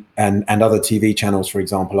BBC and other TV channels, for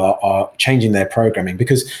example, are changing their programming,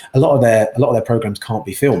 because a lot of their programs can't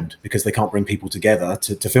be filmed because they can't bring people together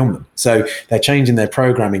to film them. So they're changing their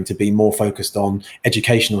programming to be more focused on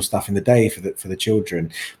educational stuff in the day for the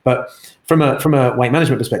children. But from a weight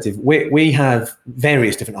management perspective, we have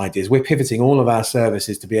various different ideas. We're pivoting all of our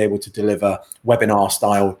services to be able to deliver webinar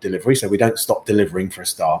style delivery, so we don't stop delivering for a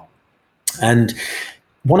start. And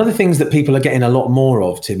one of the things that people are getting a lot more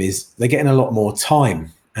of, Tim, is they're getting a lot more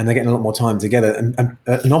time, and they're getting a lot more time together.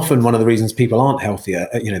 And often one of the reasons people aren't healthier,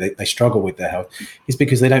 they struggle with their health, is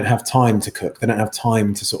because they don't have time to cook. They don't have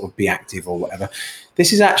time to sort of be active or whatever.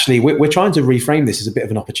 This is actually, we're trying to reframe this as a bit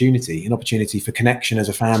of an opportunity for connection as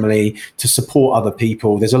a family, to support other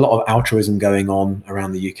people. There's a lot of altruism going on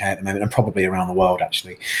around the UK at the moment, and probably around the world,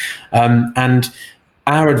 actually. And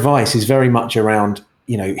our advice is very much around,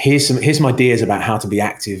 here's some ideas about how to be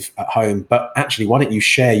active at home, but actually, why don't you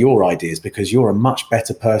share your ideas, because you're a much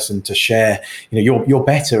better person to share. You're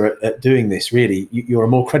better at doing this. Really, you're a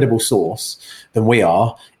more credible source than we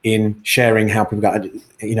are in sharing how people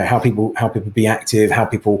how people be active, how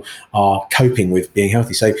people are coping with being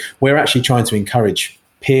healthy. So we're actually trying to encourage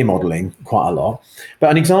peer modeling quite a lot. But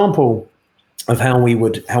an example of how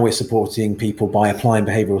we're supporting people by applying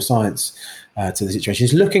behavioral science to the situation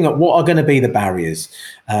is looking at what are going to be the barriers.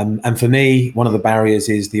 And for me, one of the barriers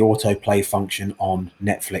is the autoplay function on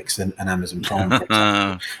Netflix and Amazon Prime, for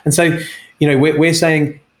example. And so, we're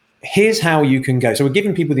saying, here's how you can go. So we're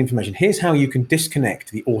giving people the information. Here's how you can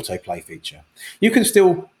disconnect the autoplay feature. You can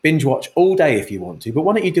still binge watch all day if you want to, but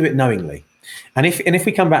why don't you do it knowingly? And if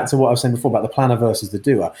we come back to what I was saying before about the planner versus the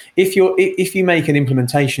doer, if you make an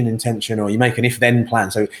implementation intention, or you make an if-then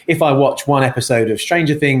plan. So if I watch one episode of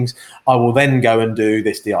Stranger Things, I will then go and do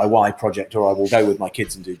this DIY project, or I will go with my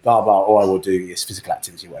kids and do blah blah, or I will do this physical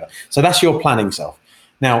activity, or whatever. So that's your planning self.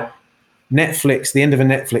 Now, Netflix, the end of a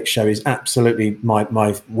Netflix show is absolutely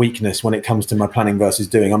my weakness when it comes to my planning versus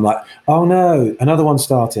doing. I'm like, oh no, another one's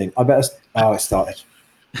starting. It started.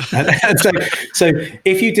 and so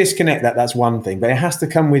if you disconnect that's one thing, but it has to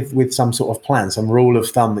come with some sort of plan, some rule of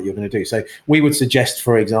thumb that you're going to do. So we would suggest,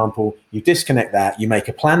 for example, you disconnect that, you make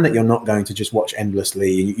a plan that you're not going to just watch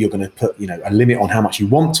endlessly. You're going to put, a limit on how much you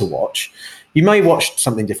want to watch. You may watch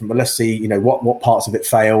something different, but let's see, what parts of it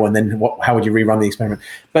fail, and then how would you rerun the experiment?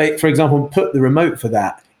 But for example, put the remote for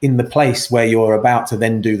that in the place where you're about to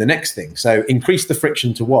then do the next thing. So increase the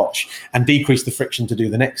friction to watch and decrease the friction to do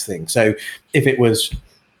the next thing. So if it was,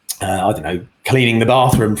 cleaning the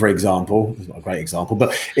bathroom, for example, it's not a great example,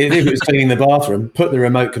 but if it was cleaning the bathroom, put the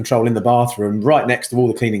remote control in the bathroom right next to all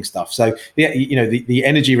the cleaning stuff. So the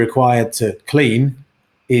energy required to clean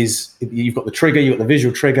is, you've got the trigger, you've got the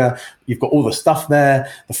visual trigger, you've got all the stuff there,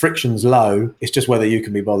 the friction's low. It's just whether you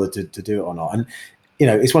can be bothered to do it or not. And,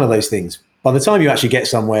 it's one of those things. By the time you actually get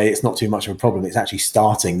somewhere, it's not too much of a problem. It's actually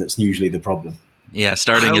starting that's usually the problem. Yeah,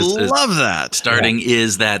 starting is love that. Starting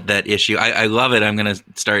is that issue. I love it. I'm going to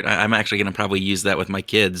start. I'm actually going to probably use that with my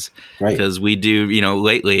kids, because we do.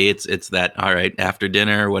 Lately it's that. All right, after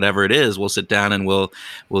dinner, whatever it is, we'll sit down and we'll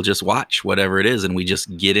just watch whatever it is, and we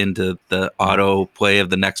just get into the auto play of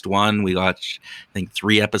the next one. We watched, I think,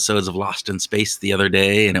 3 episodes of Lost in Space the other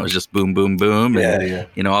day, and it was just boom, boom, boom.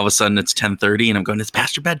 And, all of a sudden it's 10:30, and I'm going, it's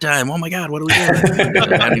past your bedtime. Oh my God, what are we doing?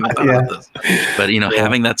 I hadn't even thought about this. But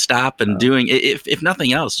having that stop and doing it. If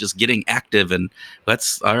nothing else, just getting active, and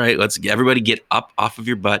let's everybody get up off of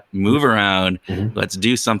your butt, move around. Mm-hmm. Let's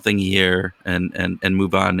do something here and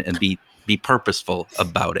move on and be purposeful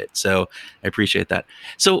about it. So I appreciate that.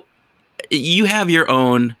 So you have your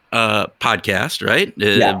own podcast, right?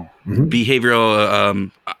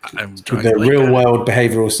 Behavioral. The real world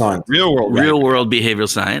behavioral science. Real world behavioral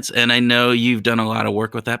science. And I know you've done a lot of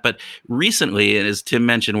work with that. But recently, as Tim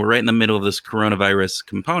mentioned, we're right in the middle of this coronavirus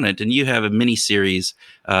component, and you have a mini series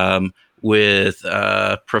with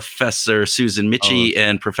Professor Susan Michie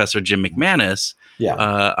and Professor Jim McManus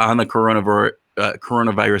on the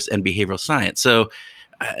coronavirus and behavioral science. So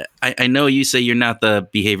I know you say you're not the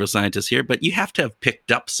behavioral scientist here, but you have to have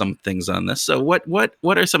picked up some things on this. So what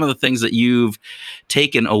are some of the things that you've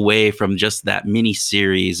taken away from just that mini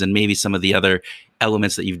series, and maybe some of the other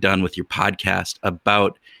elements that you've done with your podcast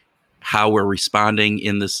about how we're responding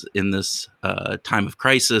in this time of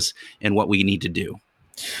crisis and what we need to do?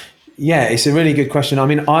 Yeah, it's a really good question. I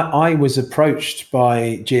mean, I was approached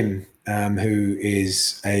by Jim, who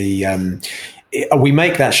is we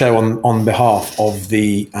make that show on behalf of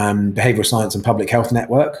the Behavioral Science and Public Health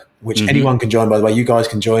Network, which anyone can join, by the way. You guys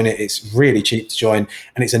can join it. It's really cheap to join.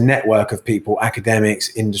 And it's a network of people,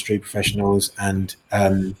 academics, industry professionals, and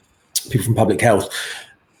people from public health,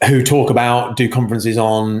 who do conferences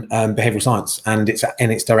on behavioral science and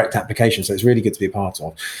its direct application. So it's really good to be a part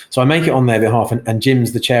of. So I make it on their behalf, and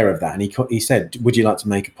Jim's the chair of that. And he said, would you like to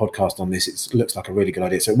make a podcast on this? It looks like a really good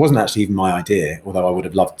idea. So it wasn't actually even my idea, although I would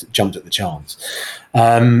have jumped at the chance.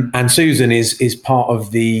 And Susan is part of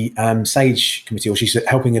the SAGE committee, or she's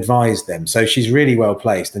helping advise them. So she's really well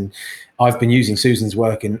placed. And I've been using Susan's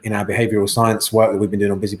work in our behavioural science work that we've been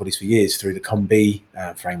doing on Busybodies for years through the COM-B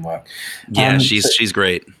framework. Yeah, she's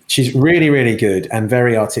great. She's really, really good and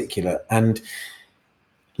very articulate. And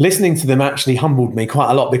listening to them actually humbled me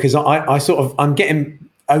quite a lot, because I'm getting,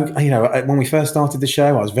 when we first started the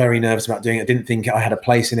show, I was very nervous about doing it. I didn't think I had a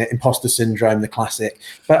place in it. Imposter syndrome, the classic.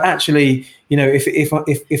 But actually,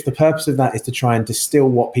 if the purpose of that is to try and distill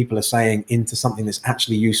what people are saying into something that's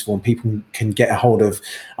actually useful and people can get a hold of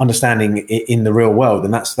understanding in the real world,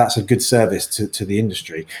 then that's a good service to the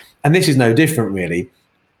industry. And this is no different, really.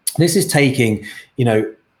 This is taking,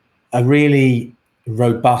 a really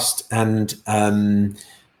robust and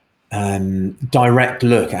direct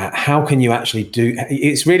look at how can you actually do.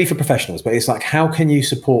 It's really for professionals, but it's like, how can you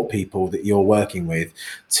support people that you're working with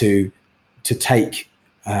to take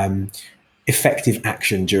effective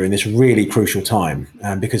action during this really crucial time,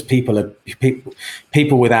 because people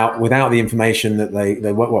without the information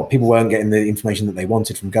that people weren't getting the information that they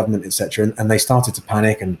wanted from government, etc., and they started to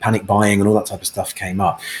panic, and panic buying and all that type of stuff came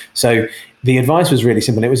up. So the advice was really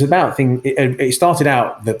simple. It was about it started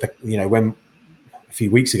out that when a few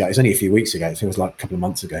weeks ago, it's only a few weeks ago, it feels like a couple of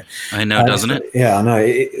months ago. I know, doesn't it? Yeah, I know.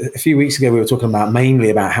 A few weeks ago, we were talking mainly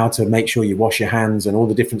about how to make sure you wash your hands and all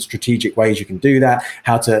the different strategic ways you can do that,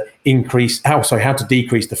 how to decrease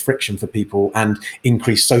the friction for people and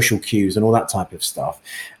increase social cues and all that type of stuff.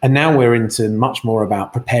 And now we're into much more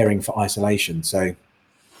about preparing for isolation. So,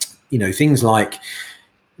 things like,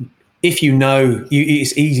 if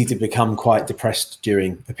it's easy to become quite depressed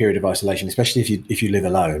during a period of isolation, especially if you live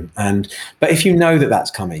alone. But if you know that that's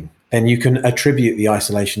coming, then you can attribute the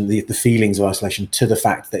isolation, the feelings of isolation, to the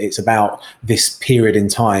fact that it's about this period in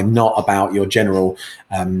time, not about your general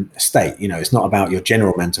state. It's not about your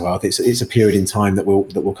general mental health. It's a period in time that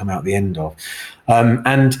will come out the end of.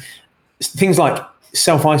 And things like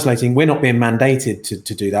self-isolating, we're not being mandated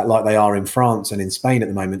to do that like they are in France and in Spain at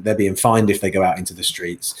the moment. They're being fined if they go out into the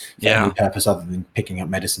streets for any purpose other than picking up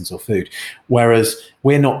medicines or food. Whereas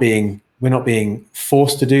we're not being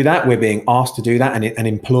forced to do that. We're being asked to do that and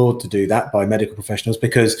implored to do that by medical professionals,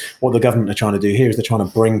 because what the government are trying to do here is they're trying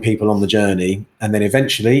to bring people on the journey, and then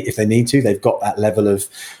eventually, if they need to, they've got that level of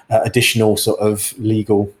additional sort of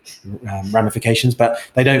legal ramifications, but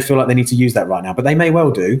they don't feel like they need to use that right now, but they may well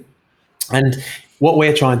do. And what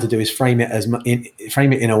we're trying to do is frame it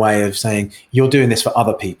in a way of saying, you're doing this for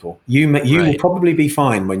other people. You will probably be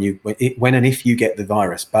fine when and if you get the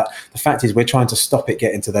virus. But the fact is, we're trying to stop it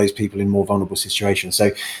getting to those people in more vulnerable situations.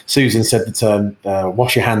 So Susan said the term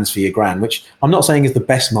 "wash your hands for your gran," which I'm not saying is the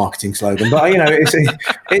best marketing slogan, but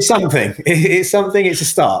it's something. It's something. It's a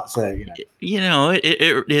start. So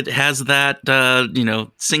it has that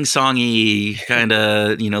sing-songy kind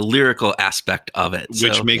of lyrical aspect of it,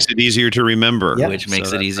 which makes it easier to remember. Yep. Which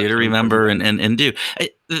makes it easier to remember and do.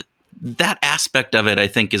 That aspect of it, I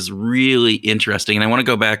think, is really interesting. And I want to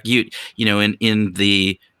go back, in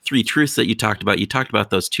the 3 truths that you talked about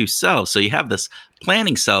those 2 selves. So you have this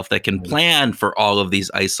planning self that can plan for all of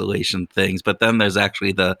these isolation things, but then there's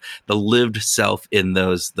actually the lived self in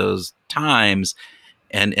those times.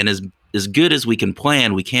 And as good as we can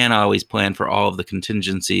plan, we can't always plan for all of the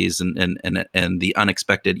contingencies and the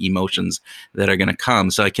unexpected emotions that are going to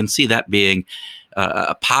come. So I can see that being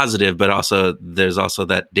a positive, but also there's also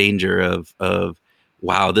that danger of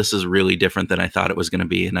wow, this is really different than I thought it was going to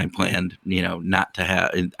be, and I planned, not to have.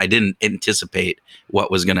 I didn't anticipate what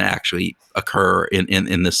was going to actually occur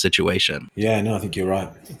in this situation. Yeah, no, I think you're right.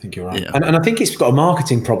 Yeah. And I think it's got a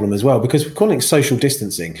marketing problem as well, because we're calling it social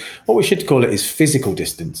distancing. What we should call it is physical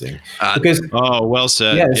distancing. Because well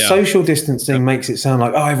said. Yeah, social distancing makes it sound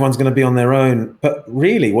like everyone's going to be on their own, but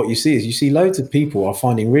really, what you see loads of people are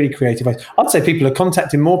finding really creative ways. I'd say people are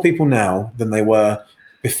contacting more people now than they were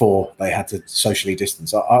before they had to socially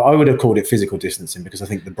distance. I would have called it physical distancing, because I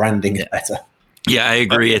think the branding is better. Yeah, I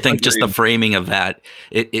agree. I think just the framing of that,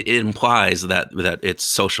 it implies that it's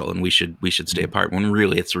social and we should stay apart, when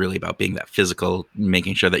really it's really about being that physical,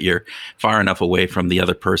 making sure that you're far enough away from the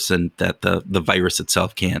other person that the virus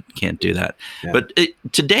itself can't do that. Yeah. But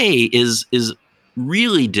today is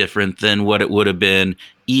really different than what it would have been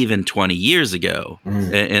even 20 years ago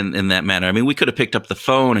in that manner. I mean, we could have picked up the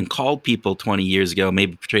phone and called people 20 years ago,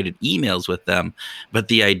 maybe traded emails with them. But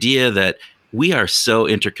the idea that we are so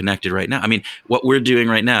interconnected right now. I mean, what we're doing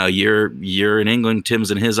right now, you're in England,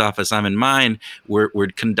 Tim's in his office, I'm in mine. We're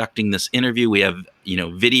conducting this interview. We have,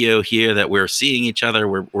 video here that we're seeing each other.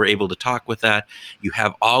 We're able to talk with that. You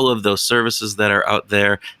have all of those services that are out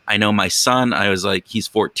there. I know my son, he's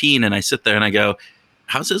 14, and I sit there and I go,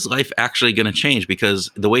 how's his life actually going to change?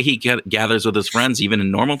 Because the way he gathers with his friends, even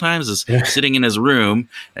in normal times, is sitting in his room,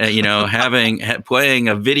 playing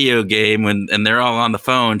a video game and they're all on the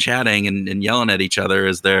phone chatting and yelling at each other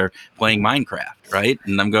as they're playing Minecraft, right?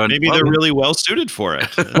 And I'm going, maybe they're really well suited for it.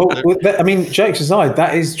 Well, I mean, jokes aside,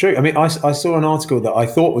 that is true. I mean, I saw an article that I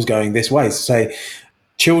thought was going this way to say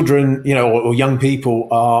children, or young people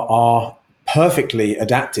are perfectly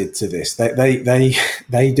adapted to this.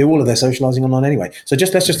 They do all of their socializing online anyway. So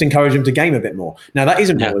let's just encourage them to game a bit more. Now that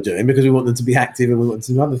isn't what we're doing, because we want them to be active and we want them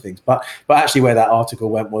to do other things. But actually, where that article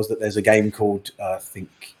went was that there's a game called I think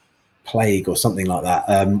Plague or something like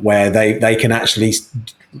that, where they can actually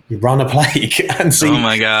run a plague and see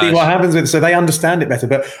what happens with it. So they understand it better.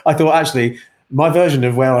 But I thought actually, my version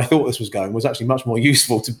of where I thought this was going was actually much more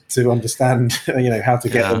useful to understand, how to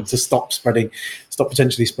get them to stop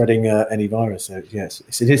potentially spreading any virus. So yes,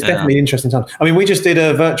 it is definitely an interesting time. I mean, we just did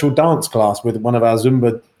a virtual dance class with one of our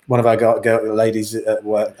ladies at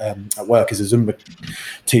work is a Zumba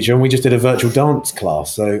teacher, and we just did a virtual dance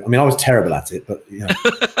class. So, I mean, I was terrible at it, but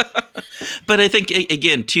But I think,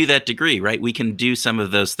 again, to that degree, right, we can do some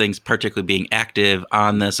of those things, particularly being active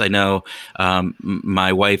on this. I know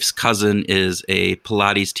my wife's cousin is a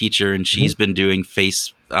Pilates teacher, and she's been doing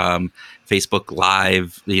Facebook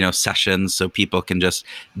Live, sessions, so people can just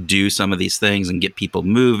do some of these things and get people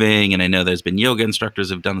moving. And I know there's been yoga instructors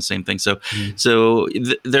who've done the same thing. So,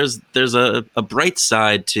 there's a bright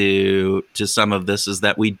side to some of this, is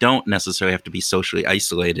that we don't necessarily have to be socially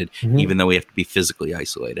isolated, even though we have to be physically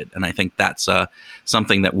isolated. And I think that's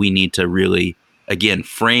something that we need to really, again,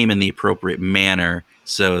 frame in the appropriate manner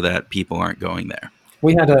so that people aren't going there.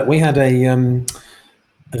 We had a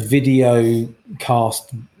video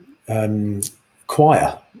cast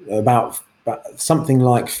choir, about something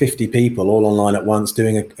like 50 people all online at once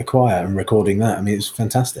doing a choir and recording that. I mean, it's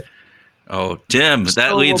fantastic. Oh, Tim,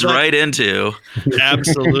 that leads right into.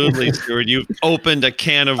 Absolutely, Stuart. You've opened a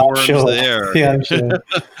can of worms there. Yeah, I'm sure.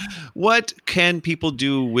 What can people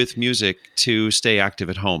do with music to stay active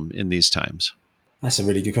at home in these times? That's a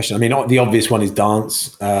really good question. I mean, the obvious one is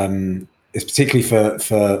dance. It's particularly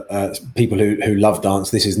for people who love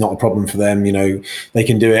dance. This is not a problem for them. They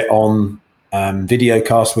can do it on video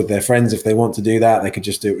cast with their friends if they want to do that. They could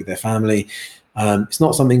just do it with their family. It's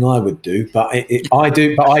not something I would do, but I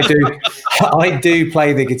do. But I do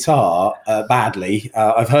play the guitar badly.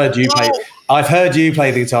 I've heard you play. I've heard you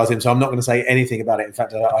play the guitar, Tim. So I'm not going to say anything about it. In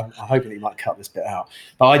fact, I'm hoping that you might cut this bit out.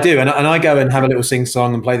 But I do, and I go and have a little sing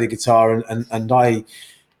song and play the guitar, and I.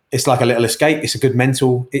 It's like a little escape. It's a good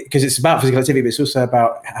mental, because it's about physical activity, but it's also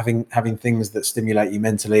about having things that stimulate you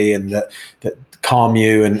mentally and that calm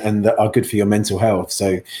you and that are good for your mental health.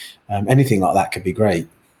 So anything like that could be great.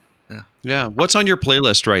 Yeah. What's on your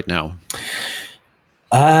playlist right now?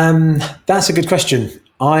 That's a good question.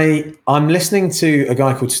 I'm listening to a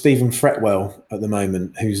guy called Stephen Fretwell at the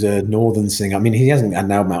moment, who's a northern singer. I mean, he hasn't had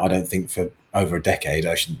an album out, I don't think, for over a decade,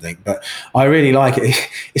 I shouldn't think, but I really like it.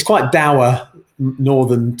 It's quite dour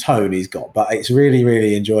northern tone he's got, but it's really,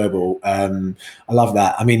 really enjoyable. I love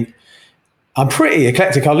that. I mean, I'm pretty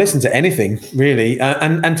eclectic. I'll listen to anything, really.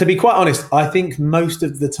 And to be quite honest, I think most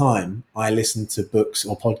of the time I listen to books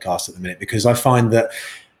or podcasts at the minute, because I find that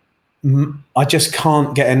I just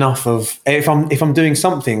can't get enough of, if I'm doing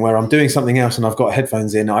something where I'm doing something else and I've got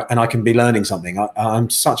headphones in and I can be learning something. I'm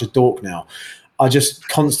such a dork now. I just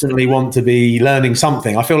constantly want to be learning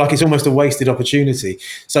something. I feel like it's almost a wasted opportunity.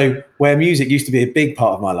 So where music used to be a big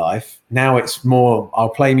part of my life, now it's more, I'll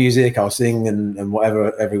play music, I'll sing and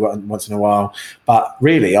whatever every once in a while. But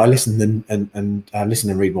really, I listen and listen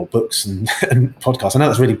and read more books and podcasts. I know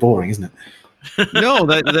that's really boring, isn't it? No,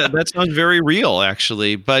 that sounds very real,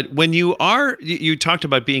 actually. But when you talked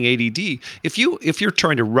about being ADD. If you're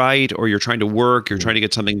trying to write or you're trying to work, you're trying to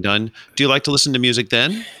get something done, do you like to listen to music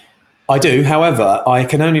then? I do. However, I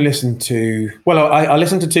can only listen to, I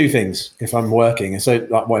listen to two things if I'm working. And so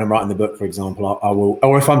like when I'm writing the book, for example, I will,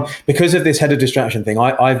 or if I'm, because of this head of distraction thing,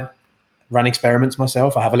 I've run experiments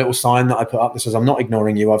myself. I have a little sign that I put up that says, I'm not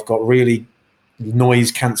ignoring you. I've got really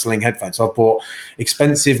noise cancelling headphones. So I've bought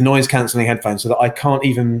expensive noise cancelling headphones so that I can't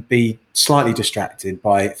even be slightly distracted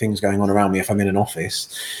by things going on around me if I'm in an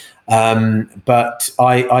office. But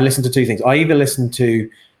I listen to two things. I either listen to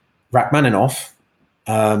Rachmaninoff,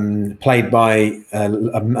 played by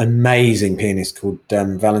an amazing pianist called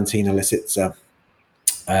Valentina Lisitsa,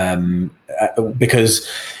 because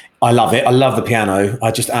I love it. I love the piano.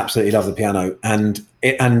 I just absolutely love the piano.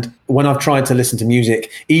 And when I've tried to listen to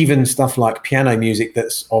music, even stuff like piano music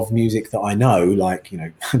that's of music that I know, like,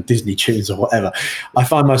 Disney tunes or whatever, I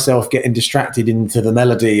find myself getting distracted into the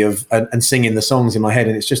melody of and singing the songs in my head.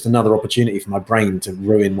 And it's just another opportunity for my brain to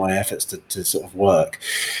ruin my efforts to sort of work.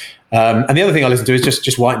 And the other thing I listen to is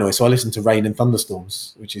just white noise. So I listen to Rain and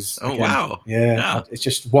Thunderstorms, which is wow. Yeah. It's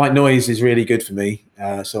just white noise is really good for me.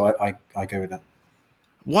 So I go with that.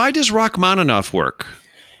 Why does Rachmaninoff work?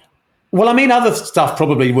 Well, I mean, other stuff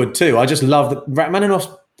probably would too. I just love that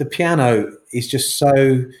Rachmaninoff. The piano is just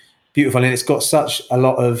so beautiful, and it's got such a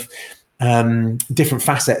lot of different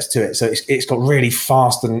facets to it. So it's got really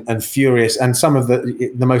fast and furious, and some of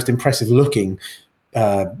the most impressive looking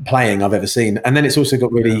playing I've ever seen. And then it's also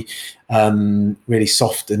got really really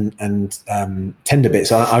soft and tender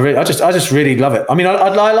bits. I just really love it. I mean, I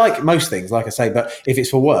like most things, like I say, but if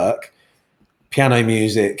it's for work, piano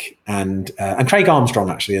music and Craig Armstrong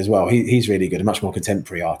actually as well. He's really good, a much more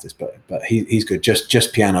contemporary artist, but he's good.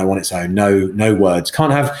 Just piano on its own, no words.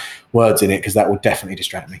 Can't have words in it because that will definitely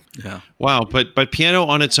distract me. Yeah. Wow. But piano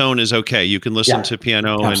on its own is okay. You can listen to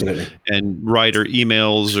piano and write or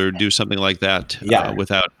emails or do something like that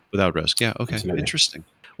without risk. Yeah. Okay. Absolutely. Interesting.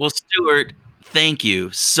 Well, Stuart, thank you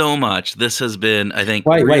so much. This has been, I think.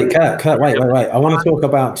 Wait, Kurt, wait. I want to talk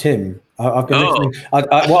about Tim. I've been listening.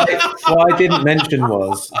 What I didn't mention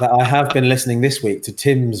was that I have been listening this week to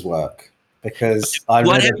Tim's work because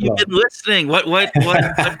What have you been listening? What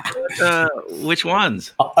which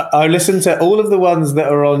ones? I listened to all of the ones that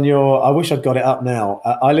are on your. I wish I'd got it up now.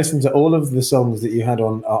 I listened to all of the songs that you had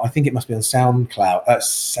on. I think it must be on SoundCloud.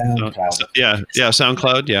 SoundCloud.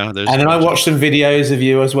 SoundCloud. Yeah. And then I watched some videos of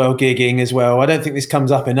you as well, gigging as well. I don't think this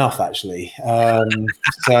comes up enough, actually. I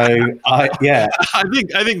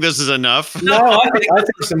think this is enough. No, I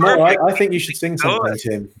think some more. I think you should sing something,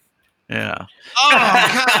 Tim. Yeah.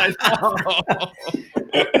 Oh God!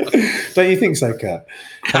 Don't you think so, Kurt?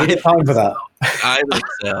 Have you got time for that? I think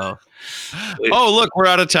so. Oh, look, we're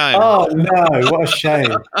out of time. Oh no, what a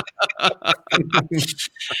shame.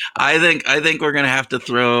 I think we're gonna have to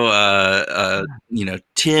throw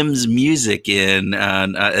Tim's music in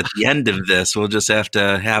at the end of this. We'll just have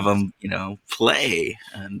to have him play.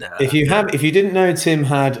 And if you didn't know Tim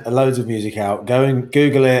had loads of music out, go and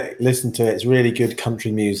Google it, listen to it. It's really good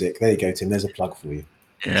country music. There you go, Tim. There's a plug for you.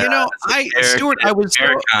 Yeah, Stuart,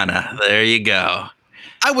 Americana. There you go.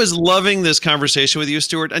 I was loving this conversation with you,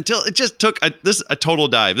 Stuart, until it just took a total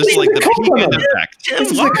dive. This is like the peak end effect.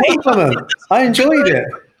 This is a compliment. I enjoyed it.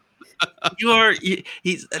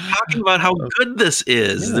 He's talking about how good this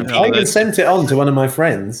is. Yeah. I even sent it on to one of my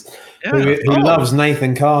friends who loves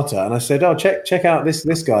Nathan Carter, and I said, "Oh, check out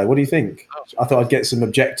this guy. What do you think?" I thought I'd get some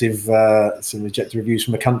objective reviews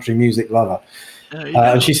from a country music lover.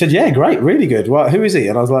 And she said, "Yeah, great, really good. Well, who is he?"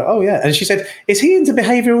 And I was like, "Oh, yeah." And she said, "Is he into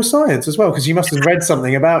behavioural science as well? Because you must have read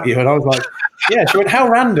something about you." And I was like, "Yeah." She went, "How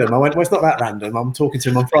random?" I went, "Well, it's not that random. I'm talking to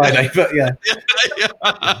him on Friday." But yeah.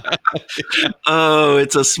 Oh,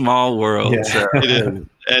 it's a small world. Yeah. So. It is.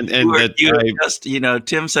 And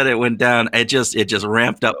Tim said it went down. It just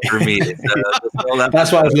ramped up for me.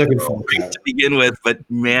 That's what I was looking for to begin with, but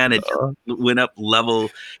man, it went up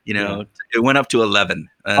level. It went up to 11.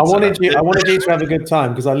 I wanted you to have a good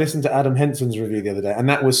time because I listened to Adam Henson's review the other day, and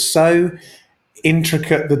that was so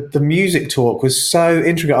intricate. The music talk was so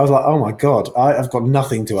intricate. I was like, oh my God, I've got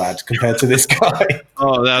nothing to add compared to this guy.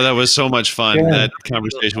 Oh, that was so much fun. Yeah. That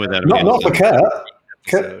conversation with Adam. Not for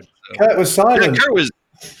Kurt. Kurt was silent. Kurt was.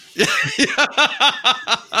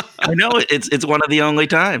 I know it's one of the only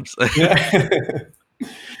times.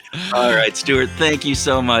 All right, Stuart, thank you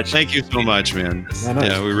so much. Thank you so much, man.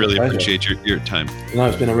 We really appreciate your time. No,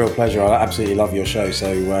 it's been a real pleasure. I absolutely love your show.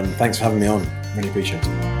 So thanks for having me on. Really appreciate it.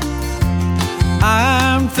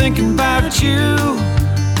 I'm thinking about you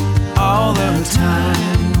all the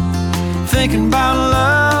time. Thinking about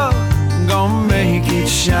love, gonna make it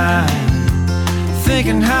shine.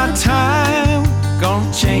 Thinking how time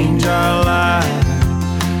gonna change our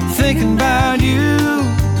life. Thinking about you,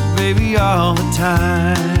 baby, all the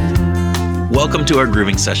time. Welcome to our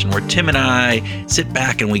grooving session where Tim and I sit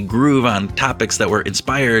back and we groove on topics that were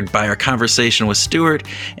inspired by our conversation with Stuart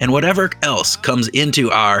and whatever else comes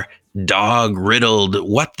into our dog riddled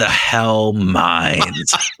what the hell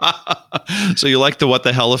minds. So you like the what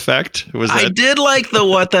the hell effect? I did like the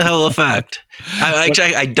what the hell effect.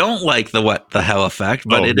 I don't like the what the hell effect,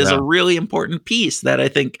 but it is a really important piece that I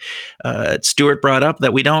think Stuart brought up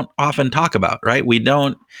that we don't often talk about, right? We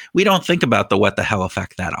don't think about the what the hell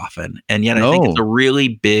effect that often. And yet I think it's a really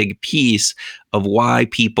big piece of why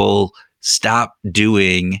people stop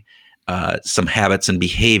doing some habits and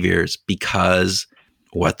behaviors, because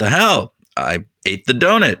what the hell? I ate the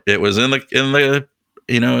donut. It was in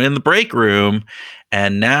the break room,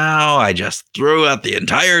 and now I just threw out the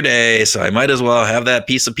entire day. So I might as well have that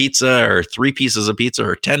piece of pizza, or 3 pieces of pizza,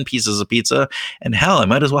 or 10 pieces of pizza, and hell, I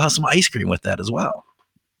might as well have some ice cream with that as well.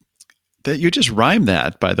 That you just rhymed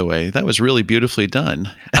that, by the way. That was really beautifully done.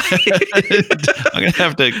 I'm going to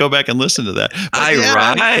have to go back and listen to that. But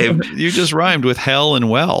rhymed. You just rhymed with hell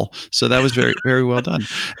and well. So that was very, very well done.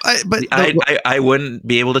 I wouldn't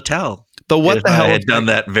be able to tell. The what the hell I had done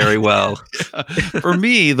that very well. For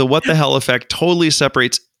me, the what the hell effect totally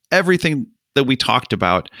separates everything that we talked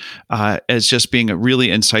about as just being a really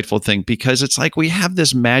insightful thing, because it's like we have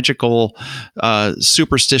this magical,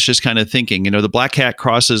 superstitious kind of thinking. The black cat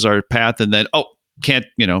crosses our path, and then can't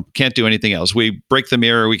do anything else. We break the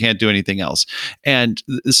mirror, we can't do anything else, and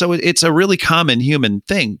so it's a really common human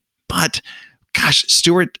thing. But gosh,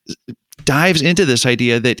 Stuart dives into this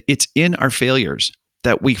idea that it's in our failures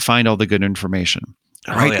that we find all the good information.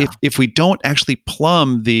 Right. Yeah. If we don't actually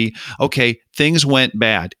plumb things went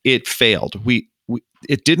bad, it failed.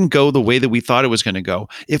 It didn't go the way that we thought it was going to go.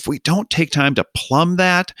 If we don't take time to plumb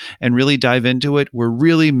that and really dive into it, we're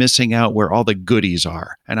really missing out where all the goodies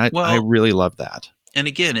are. And I really love that. And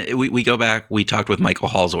again, we go back. We talked with Michael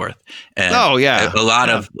Halsworth, and a lot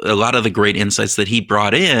of the great insights that he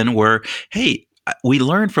brought in were, hey, we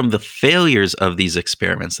learn from the failures of these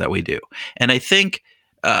experiments that we do. And I think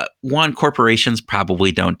corporations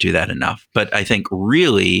probably don't do that enough. But I think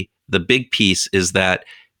really the big piece is that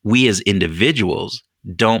we as individuals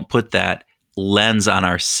don't put that lens on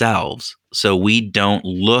ourselves. So we don't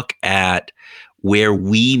look at where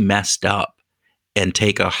we messed up and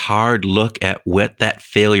take a hard look at what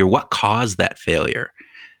caused that failure.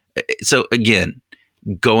 So again,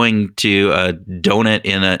 going to a donut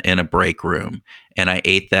in a break room, and I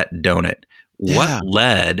ate that donut. Yeah. What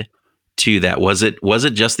led to that? Was it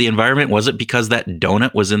just the environment? Was it because that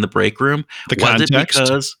donut was in the break room?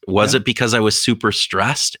 Was it because I was super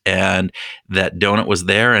stressed and that donut was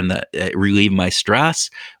there and that it relieved my stress?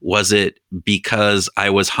 Was it because I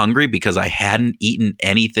was hungry because I hadn't eaten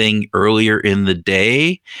anything earlier in the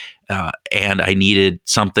day and I needed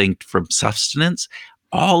something from sustenance?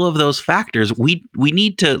 All of those factors, we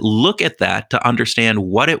need to look at that to understand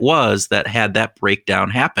what it was that had that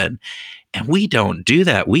breakdown happen. And we don't do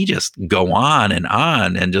that. We just go on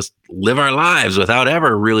and just live our lives without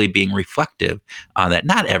ever really being reflective on that.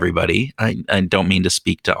 Not everybody. I don't mean to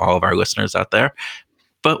speak to all of our listeners out there,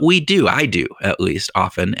 but we do. I do, at least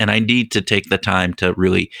often. And I need to take the time to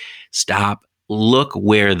really stop, look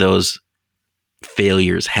where those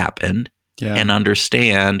failures happened, and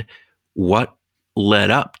understand what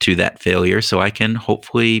led up to that failure, so I can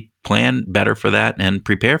hopefully plan better for that and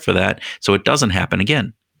prepare for that so it doesn't happen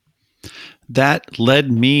again. That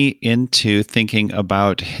led me into thinking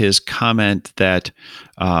about his comment that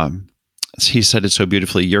he said it so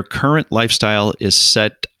beautifully. Your current lifestyle is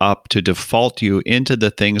set up to default you into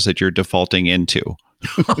the things that you're defaulting into.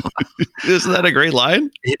 Isn't that a great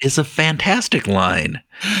line? It is a fantastic line.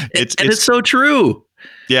 It's so true.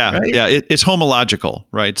 Yeah, right? Yeah. It's homological,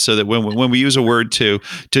 right? So that when we use a word to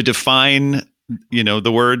define,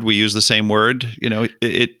 the word, we use the same word.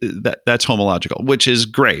 That's homological, which is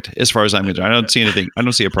great as far as I'm concerned. I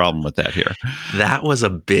don't see a problem with that here. That was a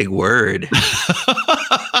big word.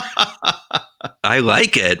 I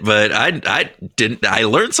like it, but I didn't. I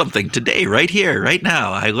learned something today, right here, right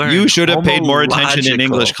now. I learned. You should have paid more attention in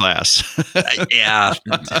English class. Yeah,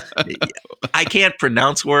 I can't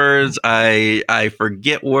pronounce words. I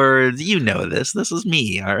forget words. You know this. This is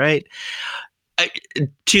me. All right.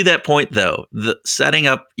 To that point, though, the setting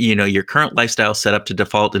up, your current lifestyle set up to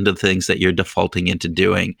default into the things that you're defaulting into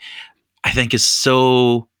doing, I think is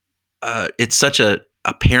so. It's such a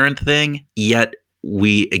apparent thing, yet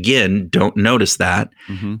we, again, don't notice that.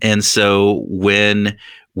 Mm-hmm. And so when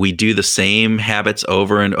we do the same habits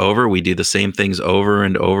over and over, we do the same things over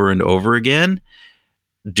and over and over again,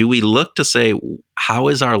 do we look to say, how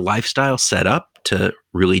is our lifestyle set up to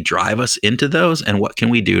really drive us into those? And what can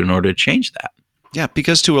we do in order to change that? Yeah,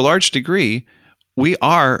 because to a large degree, we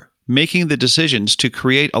are making the decisions to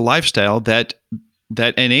create a lifestyle that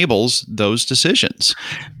that enables those decisions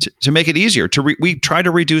to make it easier. We try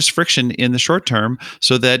to reduce friction in the short term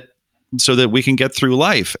so that we can get through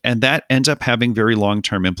life. And that ends up having very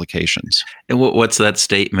long-term implications. And what's that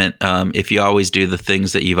statement? If you always do the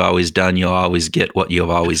things that you've always done, you'll always get what you've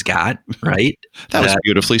always got, right? That was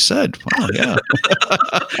beautifully said. Wow, yeah.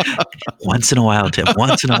 Once in a while, Tim,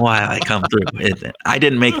 once in a while I come through. I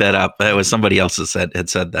didn't make that up. That was somebody else that had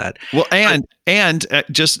said that. Well, and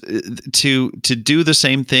just to do the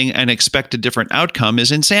same thing and expect a different outcome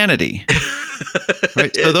is insanity.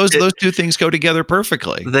 Right? So those two things go together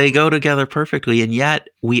perfectly. They go together perfectly, and yet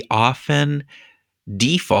we often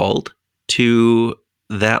default to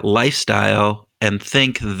that lifestyle and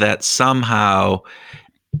think that somehow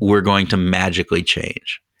we're going to magically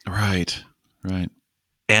change. Right.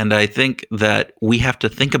 And I think that we have to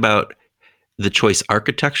think about the choice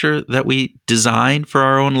architecture that we design for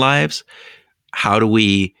our own lives. How do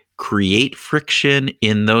we create friction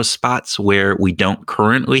in those spots where we don't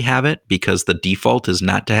currently have it because the default is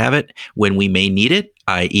not to have it when we may need it,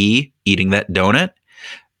 i.e. eating that donut,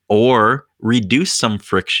 or reduce some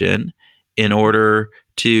friction in order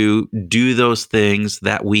to do those things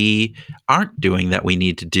that we aren't doing that we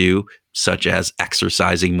need to do, such as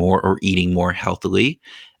exercising more or eating more healthily.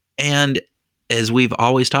 And as we've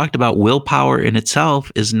always talked about, willpower in itself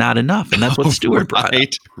is not enough. And that's what Stuart brought up.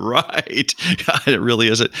 Right. God, it really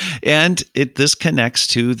isn't. And this connects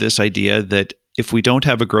to this idea that if we don't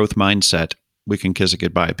have a growth mindset, we can kiss it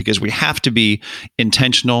goodbye, because we have to be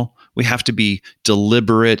intentional. We have to be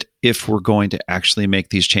deliberate if we're going to actually make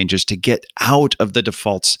these changes to get out of the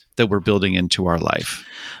defaults that we're building into our life.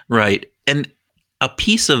 Right. And a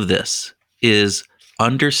piece of this is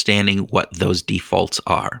understanding what those defaults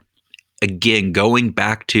are. Again, going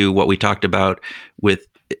back to what we talked about with,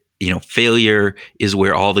 failure is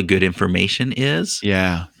where all the good information is.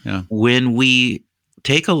 Yeah. When we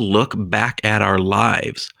take a look back at our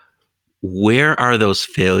lives, where are those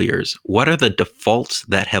failures? What are the defaults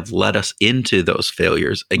that have led us into those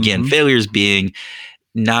failures? Again, failures being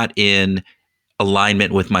not in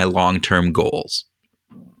alignment with my long-term goals,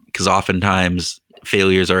 because oftentimes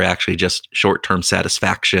failures are actually just short-term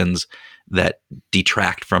satisfactions that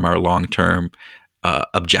detract from our long-term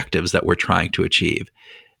objectives that we're trying to achieve.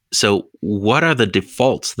 So what are the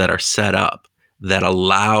defaults that are set up that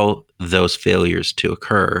allow those failures to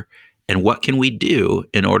occur? And what can we do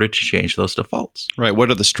in order to change those defaults? Right.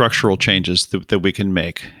 What are the structural changes that we can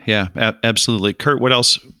make? Yeah, absolutely. Kurt, what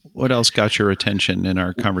else got your attention in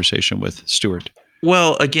our conversation with Stuart?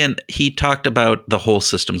 Well, again, he talked about the whole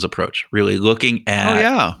systems approach, really looking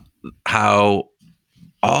at how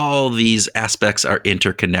all these aspects are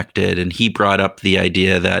interconnected. And he brought up the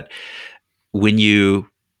idea that when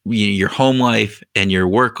your home life and your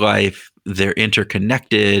work life, they're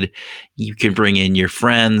interconnected. You can bring in your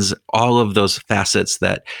friends, all of those facets,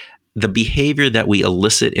 that the behavior that we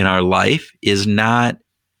elicit in our life is not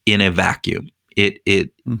in a vacuum. It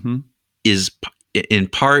is in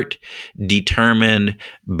part determined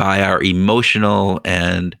by our emotional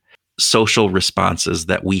and social responses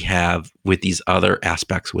that we have with these other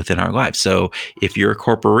aspects within our lives. So if you're a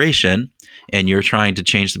corporation and you're trying to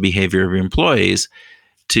change the behavior of your employees,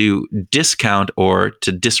 to discount or to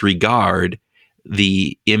disregard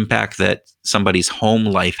the impact that somebody's home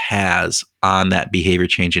life has on that behavior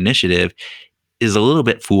change initiative is a little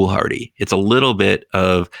bit foolhardy. It's a little bit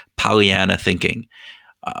of Pollyanna thinking.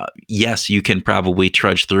 Yes, you can probably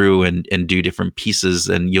trudge through and do different pieces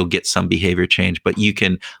and you'll get some behavior change, but you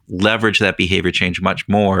can leverage that behavior change much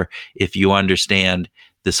more if you understand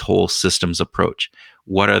this whole systems approach.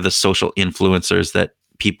 What are the social influencers that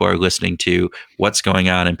people are listening to? What's going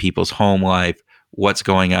on in people's home life? What's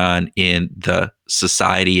going on in the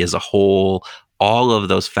society as a whole? All of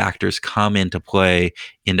those factors come into play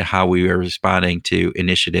into how we are responding to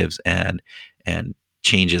initiatives and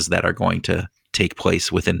changes that are going to take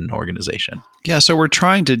place within an organization. Yeah, so we're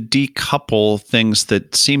trying to decouple things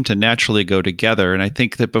that seem to naturally go together. And I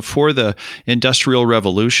think that before the Industrial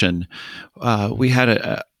Revolution, we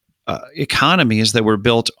had economies that were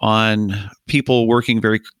built on people working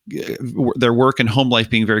their work and home life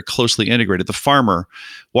being very closely integrated. The farmer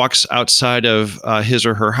walks outside of his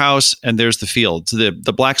or her house and there's the fields.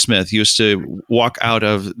 The blacksmith used to walk out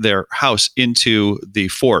of their house into the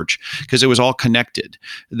forge because it was all connected.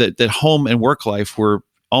 That home and work life were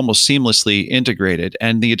almost seamlessly integrated.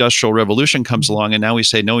 And the Industrial Revolution comes along, and now we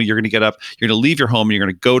say, no, you're going to get up, you're going to leave your home, and you're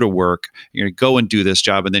going to go to work, you're going to go and do this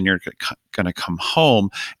job, and then you're going to come home.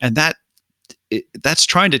 And that's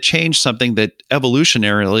trying to change something that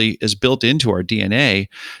evolutionarily is built into our DNA.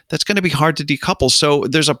 That's going to be hard to decouple. So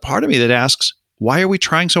there's a part of me that asks, why are we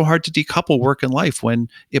trying so hard to decouple work and life when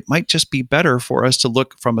it might just be better for us to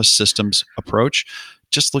look from a systems approach,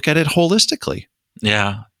 just look at it holistically?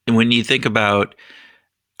 Yeah. And when you think about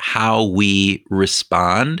how we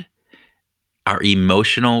respond, our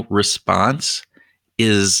emotional response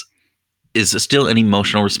is still an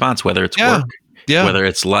emotional response, whether it's work, whether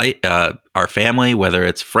it's our family, whether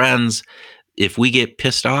it's friends. If we get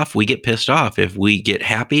pissed off, we get pissed off. If we get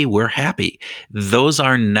happy, we're happy. Those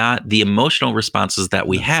are not the emotional responses that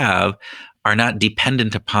we have are not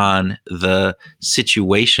dependent upon the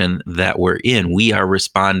situation that we're in. We are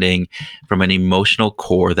responding from an emotional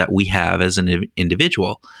core that we have as an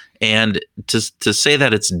individual. And to say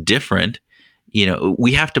that it's different,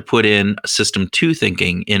 we have to put in system 2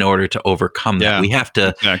 thinking in order to overcome that. We have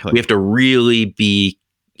to really be,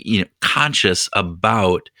 conscious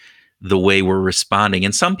about the way we're responding.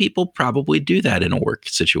 And some people probably do that in a work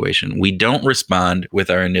situation. We don't respond with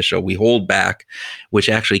our initial, we hold back, which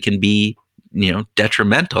actually can be,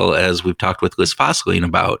 detrimental, as we've talked with Liz Fosseline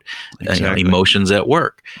about emotions at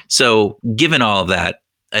work. So given all of that,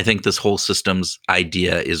 I think this whole systems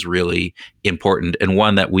idea is really important, and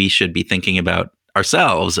one that we should be thinking about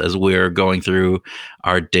ourselves as we're going through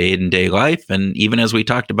our day-to-day life. And even as we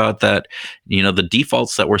talked about that, the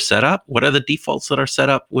defaults that were set up, what are the defaults that are set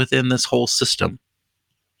up within this whole system?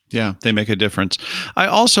 Yeah, they make a difference. I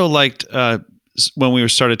also liked when we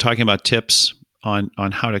started talking about tips on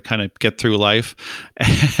how to kind of get through life,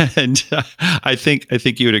 and I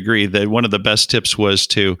think you would agree that one of the best tips was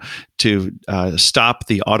to stop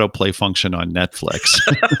the autoplay function on Netflix.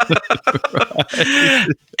 Right?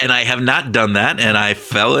 And I have not done that, and I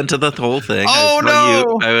fell into the whole thing.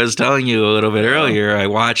 I was telling you a little bit earlier. I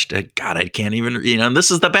watched. God, I can't even. And this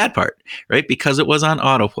is the bad part, right? Because it was on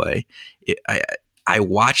autoplay. I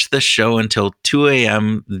watched the show until 2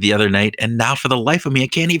 a.m. the other night, and now for the life of me, I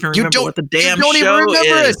can't even remember what the damn show is. You don't even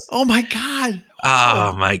remember it. Oh my God.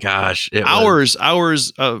 Oh my gosh. Hours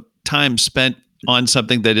of time spent on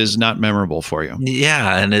something that is not memorable for you.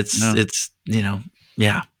 Yeah. And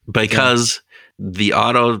because the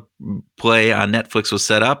auto play on Netflix was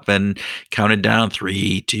set up and counted down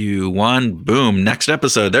 3, 2, 1, boom, next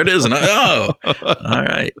episode. There it is. And all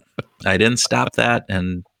right. I didn't stop that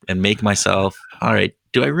and make myself, all right,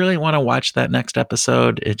 do I really want to watch that next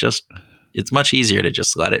episode? It's much easier to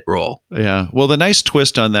just let it roll. Yeah. Well, the nice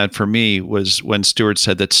twist on that for me was when Stuart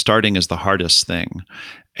said that starting is the hardest thing.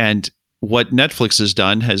 And what Netflix has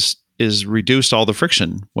done is reduced all the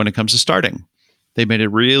friction when it comes to starting. They made it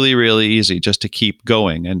really, really easy just to keep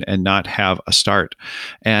going and not have a start.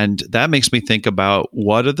 And that makes me think about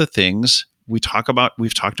what are the things we've talked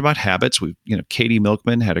about habits. Katie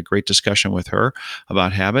Milkman had a great discussion with her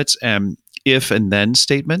about habits and if and then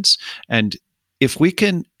statements. And if we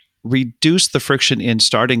can reduce the friction in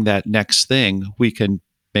starting that next thing, we can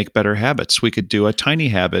make better habits. We could do a tiny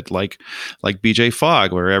habit like BJ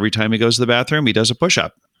Fogg, where every time he goes to the bathroom, he does a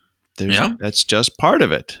push-up. That's just part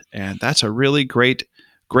of it. And that's a really great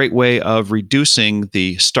way of reducing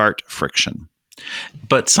the start friction.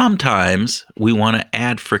 But sometimes we want to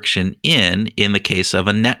add friction in the case of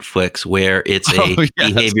a Netflix where it's a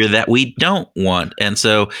behavior that we don't want. And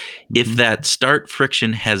so if that start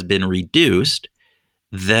friction has been reduced,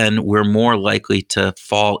 then we're more likely to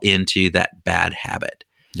fall into that bad habit.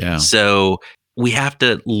 Yeah. So we have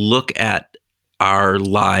to look at our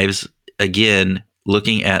lives again,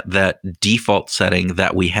 looking at that default setting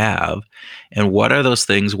that we have, and what are those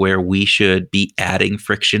things where we should be adding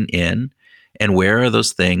friction in, and where are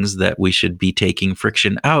those things that we should be taking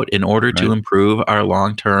friction out in order to improve our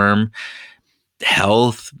long-term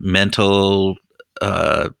health, mental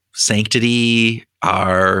sanctity,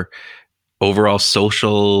 our overall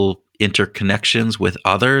social interconnections with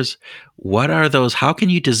others? What are those? How can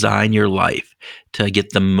you design your life to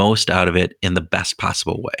get the most out of it in the best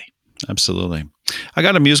possible way? Absolutely. I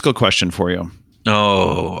got a musical question for you.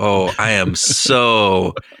 Oh, I am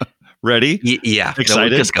so ready? Yeah.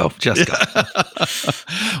 Excited? No, just go.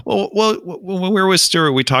 Well, when we were with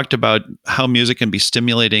Stuart, we talked about how music can be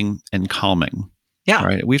stimulating and calming. Yeah.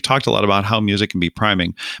 Right. We've talked a lot about how music can be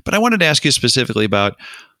priming, but I wanted to ask you specifically about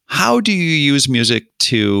how do you use music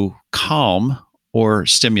to calm or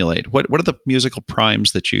stimulate? What are the musical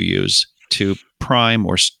primes that you use to prime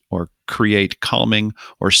or create calming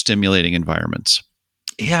or stimulating environments?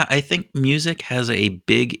 Yeah, I think music has a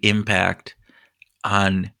big impact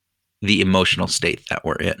on the emotional state that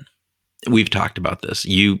we're in. We've talked about this.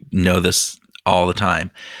 You know this all the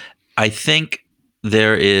time. I think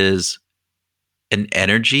there is an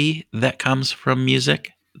energy that comes from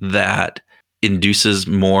music that induces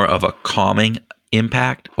more of a calming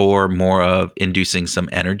impact or more of inducing some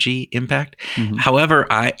energy impact. Mm-hmm. However,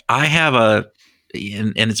 I have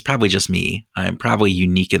and it's probably just me, I'm probably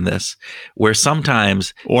unique in this, where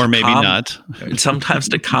sometimes, or maybe not, sometimes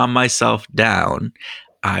to calm myself down,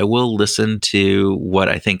 I will listen to what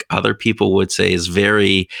I think other people would say is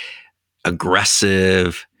very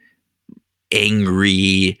aggressive,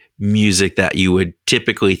 angry music that you would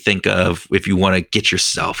typically think of if you want to get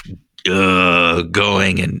yourself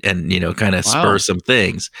going and kind of spur some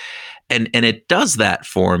things. And it does that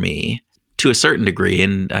for me to a certain degree.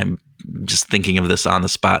 And I'm just thinking of this on the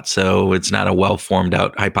spot, so it's not a well-formed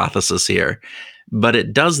out hypothesis here. But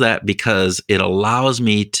it does that because it allows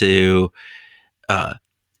me to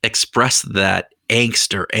express that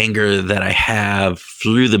angst or anger that I have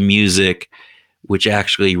through the music, which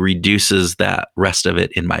actually reduces that rest of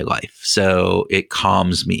it in my life. So it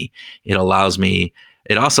calms me.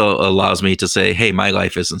 It also allows me to say, hey, my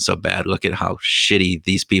life isn't so bad. Look at how shitty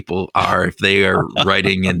these people are. If they are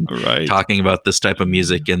writing and talking about this type of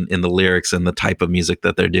music in the lyrics and the type of music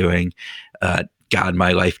that they're doing, God,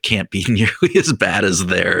 my life can't be nearly as bad as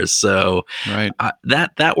theirs. So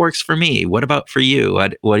that works for me. What about for you?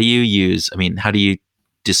 What do you use? I mean, how do you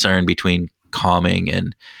discern between calming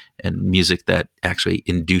and music that actually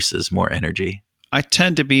induces more energy? I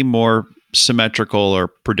tend to be more symmetrical or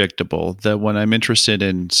predictable, that when I'm interested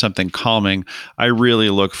in something calming, I really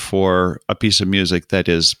look for a piece of music that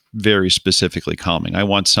is very specifically calming. I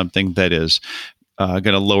want something that is going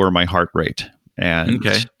to lower my heart rate and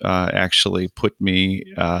actually put me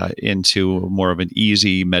into more of an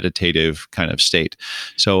easy meditative kind of state.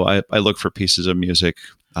 So I look for pieces of music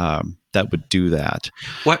that would do that.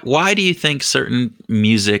 Why do you think certain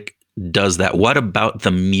music does that? What about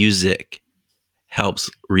the music helps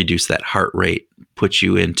reduce that heart rate, put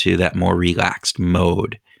you into that more relaxed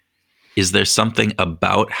mode? Is there something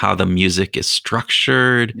about how the music is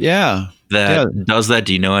structured that does that?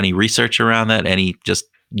 Do you know any research around that? Any just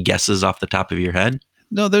guesses off the top of your head?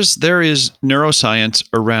 No, there is neuroscience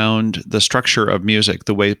around the structure of music,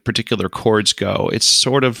 the way particular chords go. It's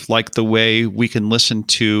sort of like the way we can listen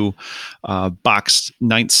to Bach's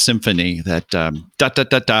Ninth Symphony, that da da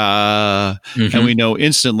da da, and we know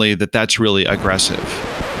instantly that that's really aggressive.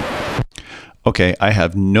 Okay, I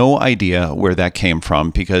have no idea where that came from,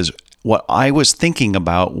 because what I was thinking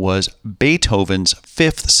about was Beethoven's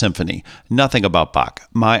Fifth Symphony. Nothing about Bach.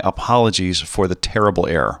 My apologies for the terrible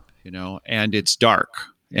error. And it's dark,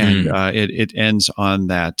 and it ends on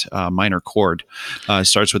that minor chord.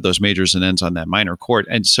 Starts with those majors and ends on that minor chord.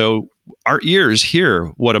 And so our ears hear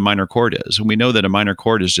what a minor chord is, and we know that a minor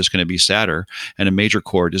chord is just going to be sadder, and a major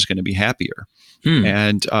chord is going to be happier.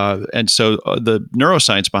 And so the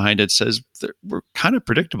neuroscience behind it says that we're kind of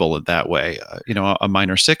predictable in that way. A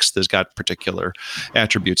minor sixth has got particular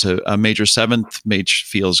attributes. A major seventh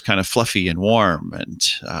feels kind of fluffy and warm, and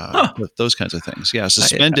those kinds of things. Yeah,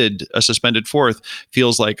 a suspended fourth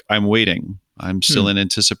feels like I'm waiting. I'm still in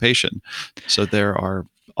anticipation. So there are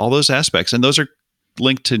all those aspects, and those are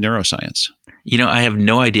linked to neuroscience. I have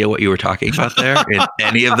no idea what you were talking about there in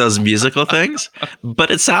any of those musical things,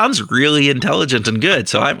 but it sounds really intelligent and good.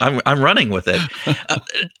 So I'm running with it.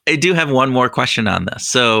 I do have one more question on this.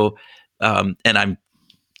 So, and I'm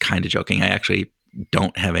kind of joking. I actually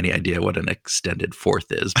don't have any idea what an extended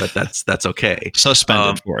fourth is, but that's okay.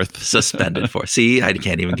 Suspended fourth. Suspended fourth. See, I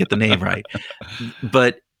can't even get the name right.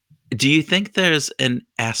 But do you think there's an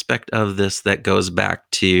aspect of this that goes back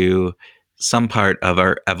to some part of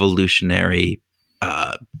our evolutionary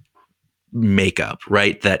makeup,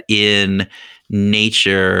 right? That in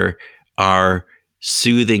nature are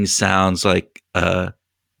soothing sounds like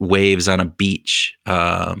waves on a beach,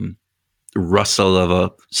 rustle of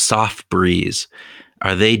a soft breeze.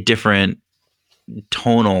 Are they different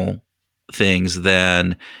tonal things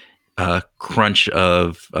than a crunch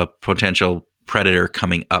of a potential predator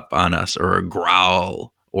coming up on us, or a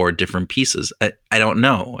growl, or different pieces? I don't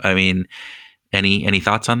know. I mean, any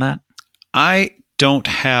thoughts on that? I don't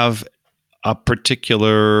have a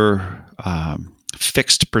particular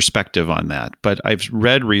fixed perspective on that, but I've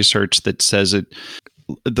read research that says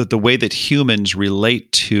the way that humans relate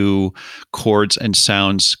to chords and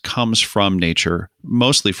sounds comes from nature,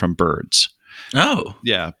 mostly from birds. Oh.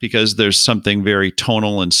 Yeah, because there's something very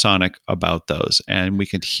tonal and sonic about those. And we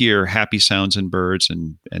can hear happy sounds in birds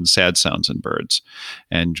and sad sounds in birds.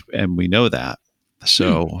 And we know that.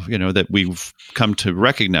 So, that we've come to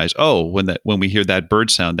recognize, when we hear that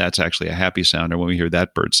bird sound, that's actually a happy sound. Or when we hear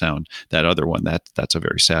that bird sound, that other one, that's a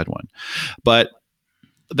very sad one. But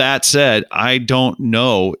that said, I don't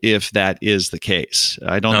know if that is the case.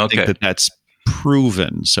 I don't think that that's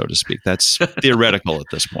proven, so to speak. That's theoretical at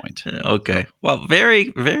this point. Okay. Well, very,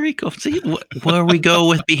 very cool. See, where we go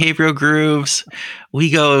with behavioral grooves, we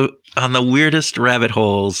go on the weirdest rabbit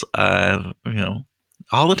holes,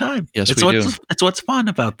 all the time. Yes, we do. It's what's fun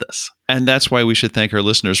about this. And that's why we should thank our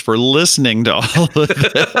listeners for listening to all of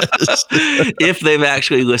this. If they've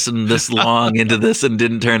actually listened this long into this and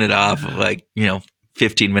didn't turn it off,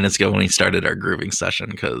 15 minutes ago when we started our grooving session,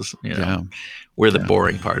 because, we're the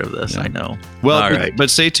boring part of this. I know. Well, all right. But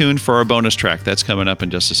stay tuned for our bonus track. That's coming up in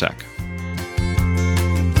just a sec.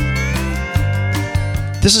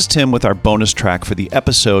 This is Tim with our bonus track for the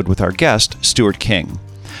episode with our guest, Stuart King.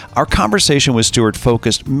 Our conversation with Stuart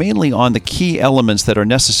focused mainly on the key elements that are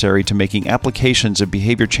necessary to making applications of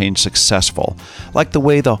behavior change successful, like the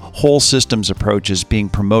way the whole systems approach is being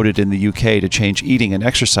promoted in the UK to change eating and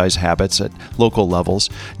exercise habits at local levels,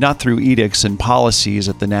 not through edicts and policies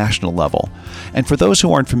at the national level. And for those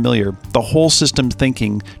who aren't familiar, the whole system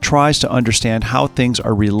thinking tries to understand how things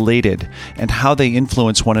are related and how they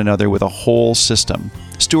influence one another with a whole system.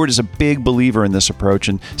 Stuart is a big believer in this approach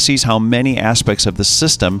and sees how many aspects of the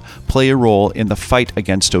system play a role in the fight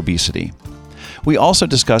against obesity. We also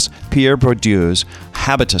discuss Pierre Bourdieu's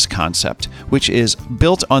habitus concept, which is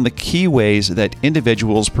built on the key ways that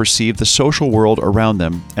individuals perceive the social world around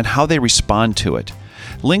them and how they respond to it.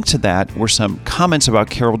 Linked to that were some comments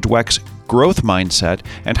about Carol Dweck's growth mindset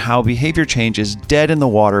and how behavior change is dead in the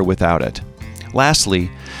water without it. Lastly,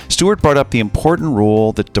 Stuart brought up the important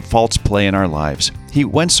role that defaults play in our lives. He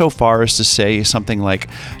went so far as to say something like,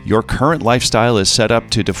 your current lifestyle is set up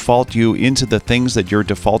to default you into the things that you're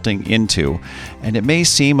defaulting into. And it may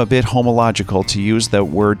seem a bit homological to use that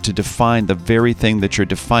word to define the very thing that you're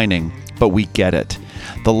defining, but we get it.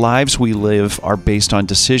 The lives we live are based on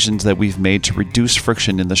decisions that we've made to reduce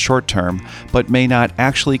friction in the short term, but may not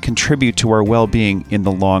actually contribute to our well-being in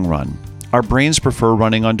the long run. Our brains prefer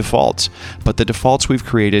running on defaults, but the defaults we've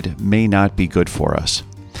created may not be good for us.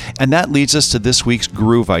 And that leads us to this week's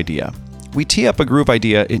groove idea. We tee up a groove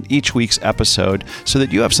idea in each week's episode so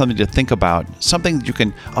that you have something to think about, something that you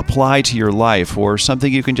can apply to your life, or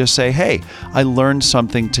something you can just say, hey, I learned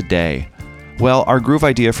something today. Well, our groove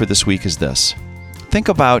idea for this week is this. Think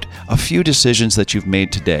about a few decisions that you've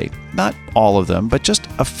made today. Not all of them, but just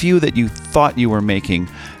a few that you thought you were making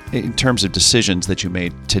in terms of decisions that you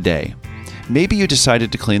made today. Maybe you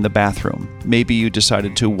decided to clean the bathroom. Maybe you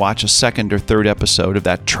decided to watch a second or third episode of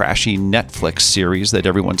that trashy Netflix series that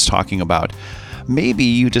everyone's talking about. Maybe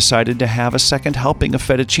you decided to have a second helping of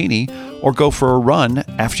fettuccine or go for a run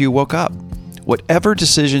after you woke up. Whatever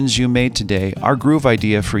decisions you made today, our groove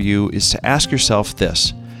idea for you is to ask yourself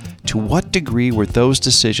this. To what degree were those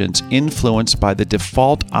decisions influenced by the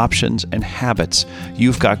default options and habits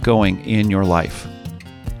you've got going in your life?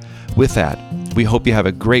 With that, we hope you have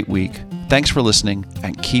a great week. Thanks for listening,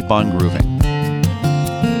 and keep on grooving.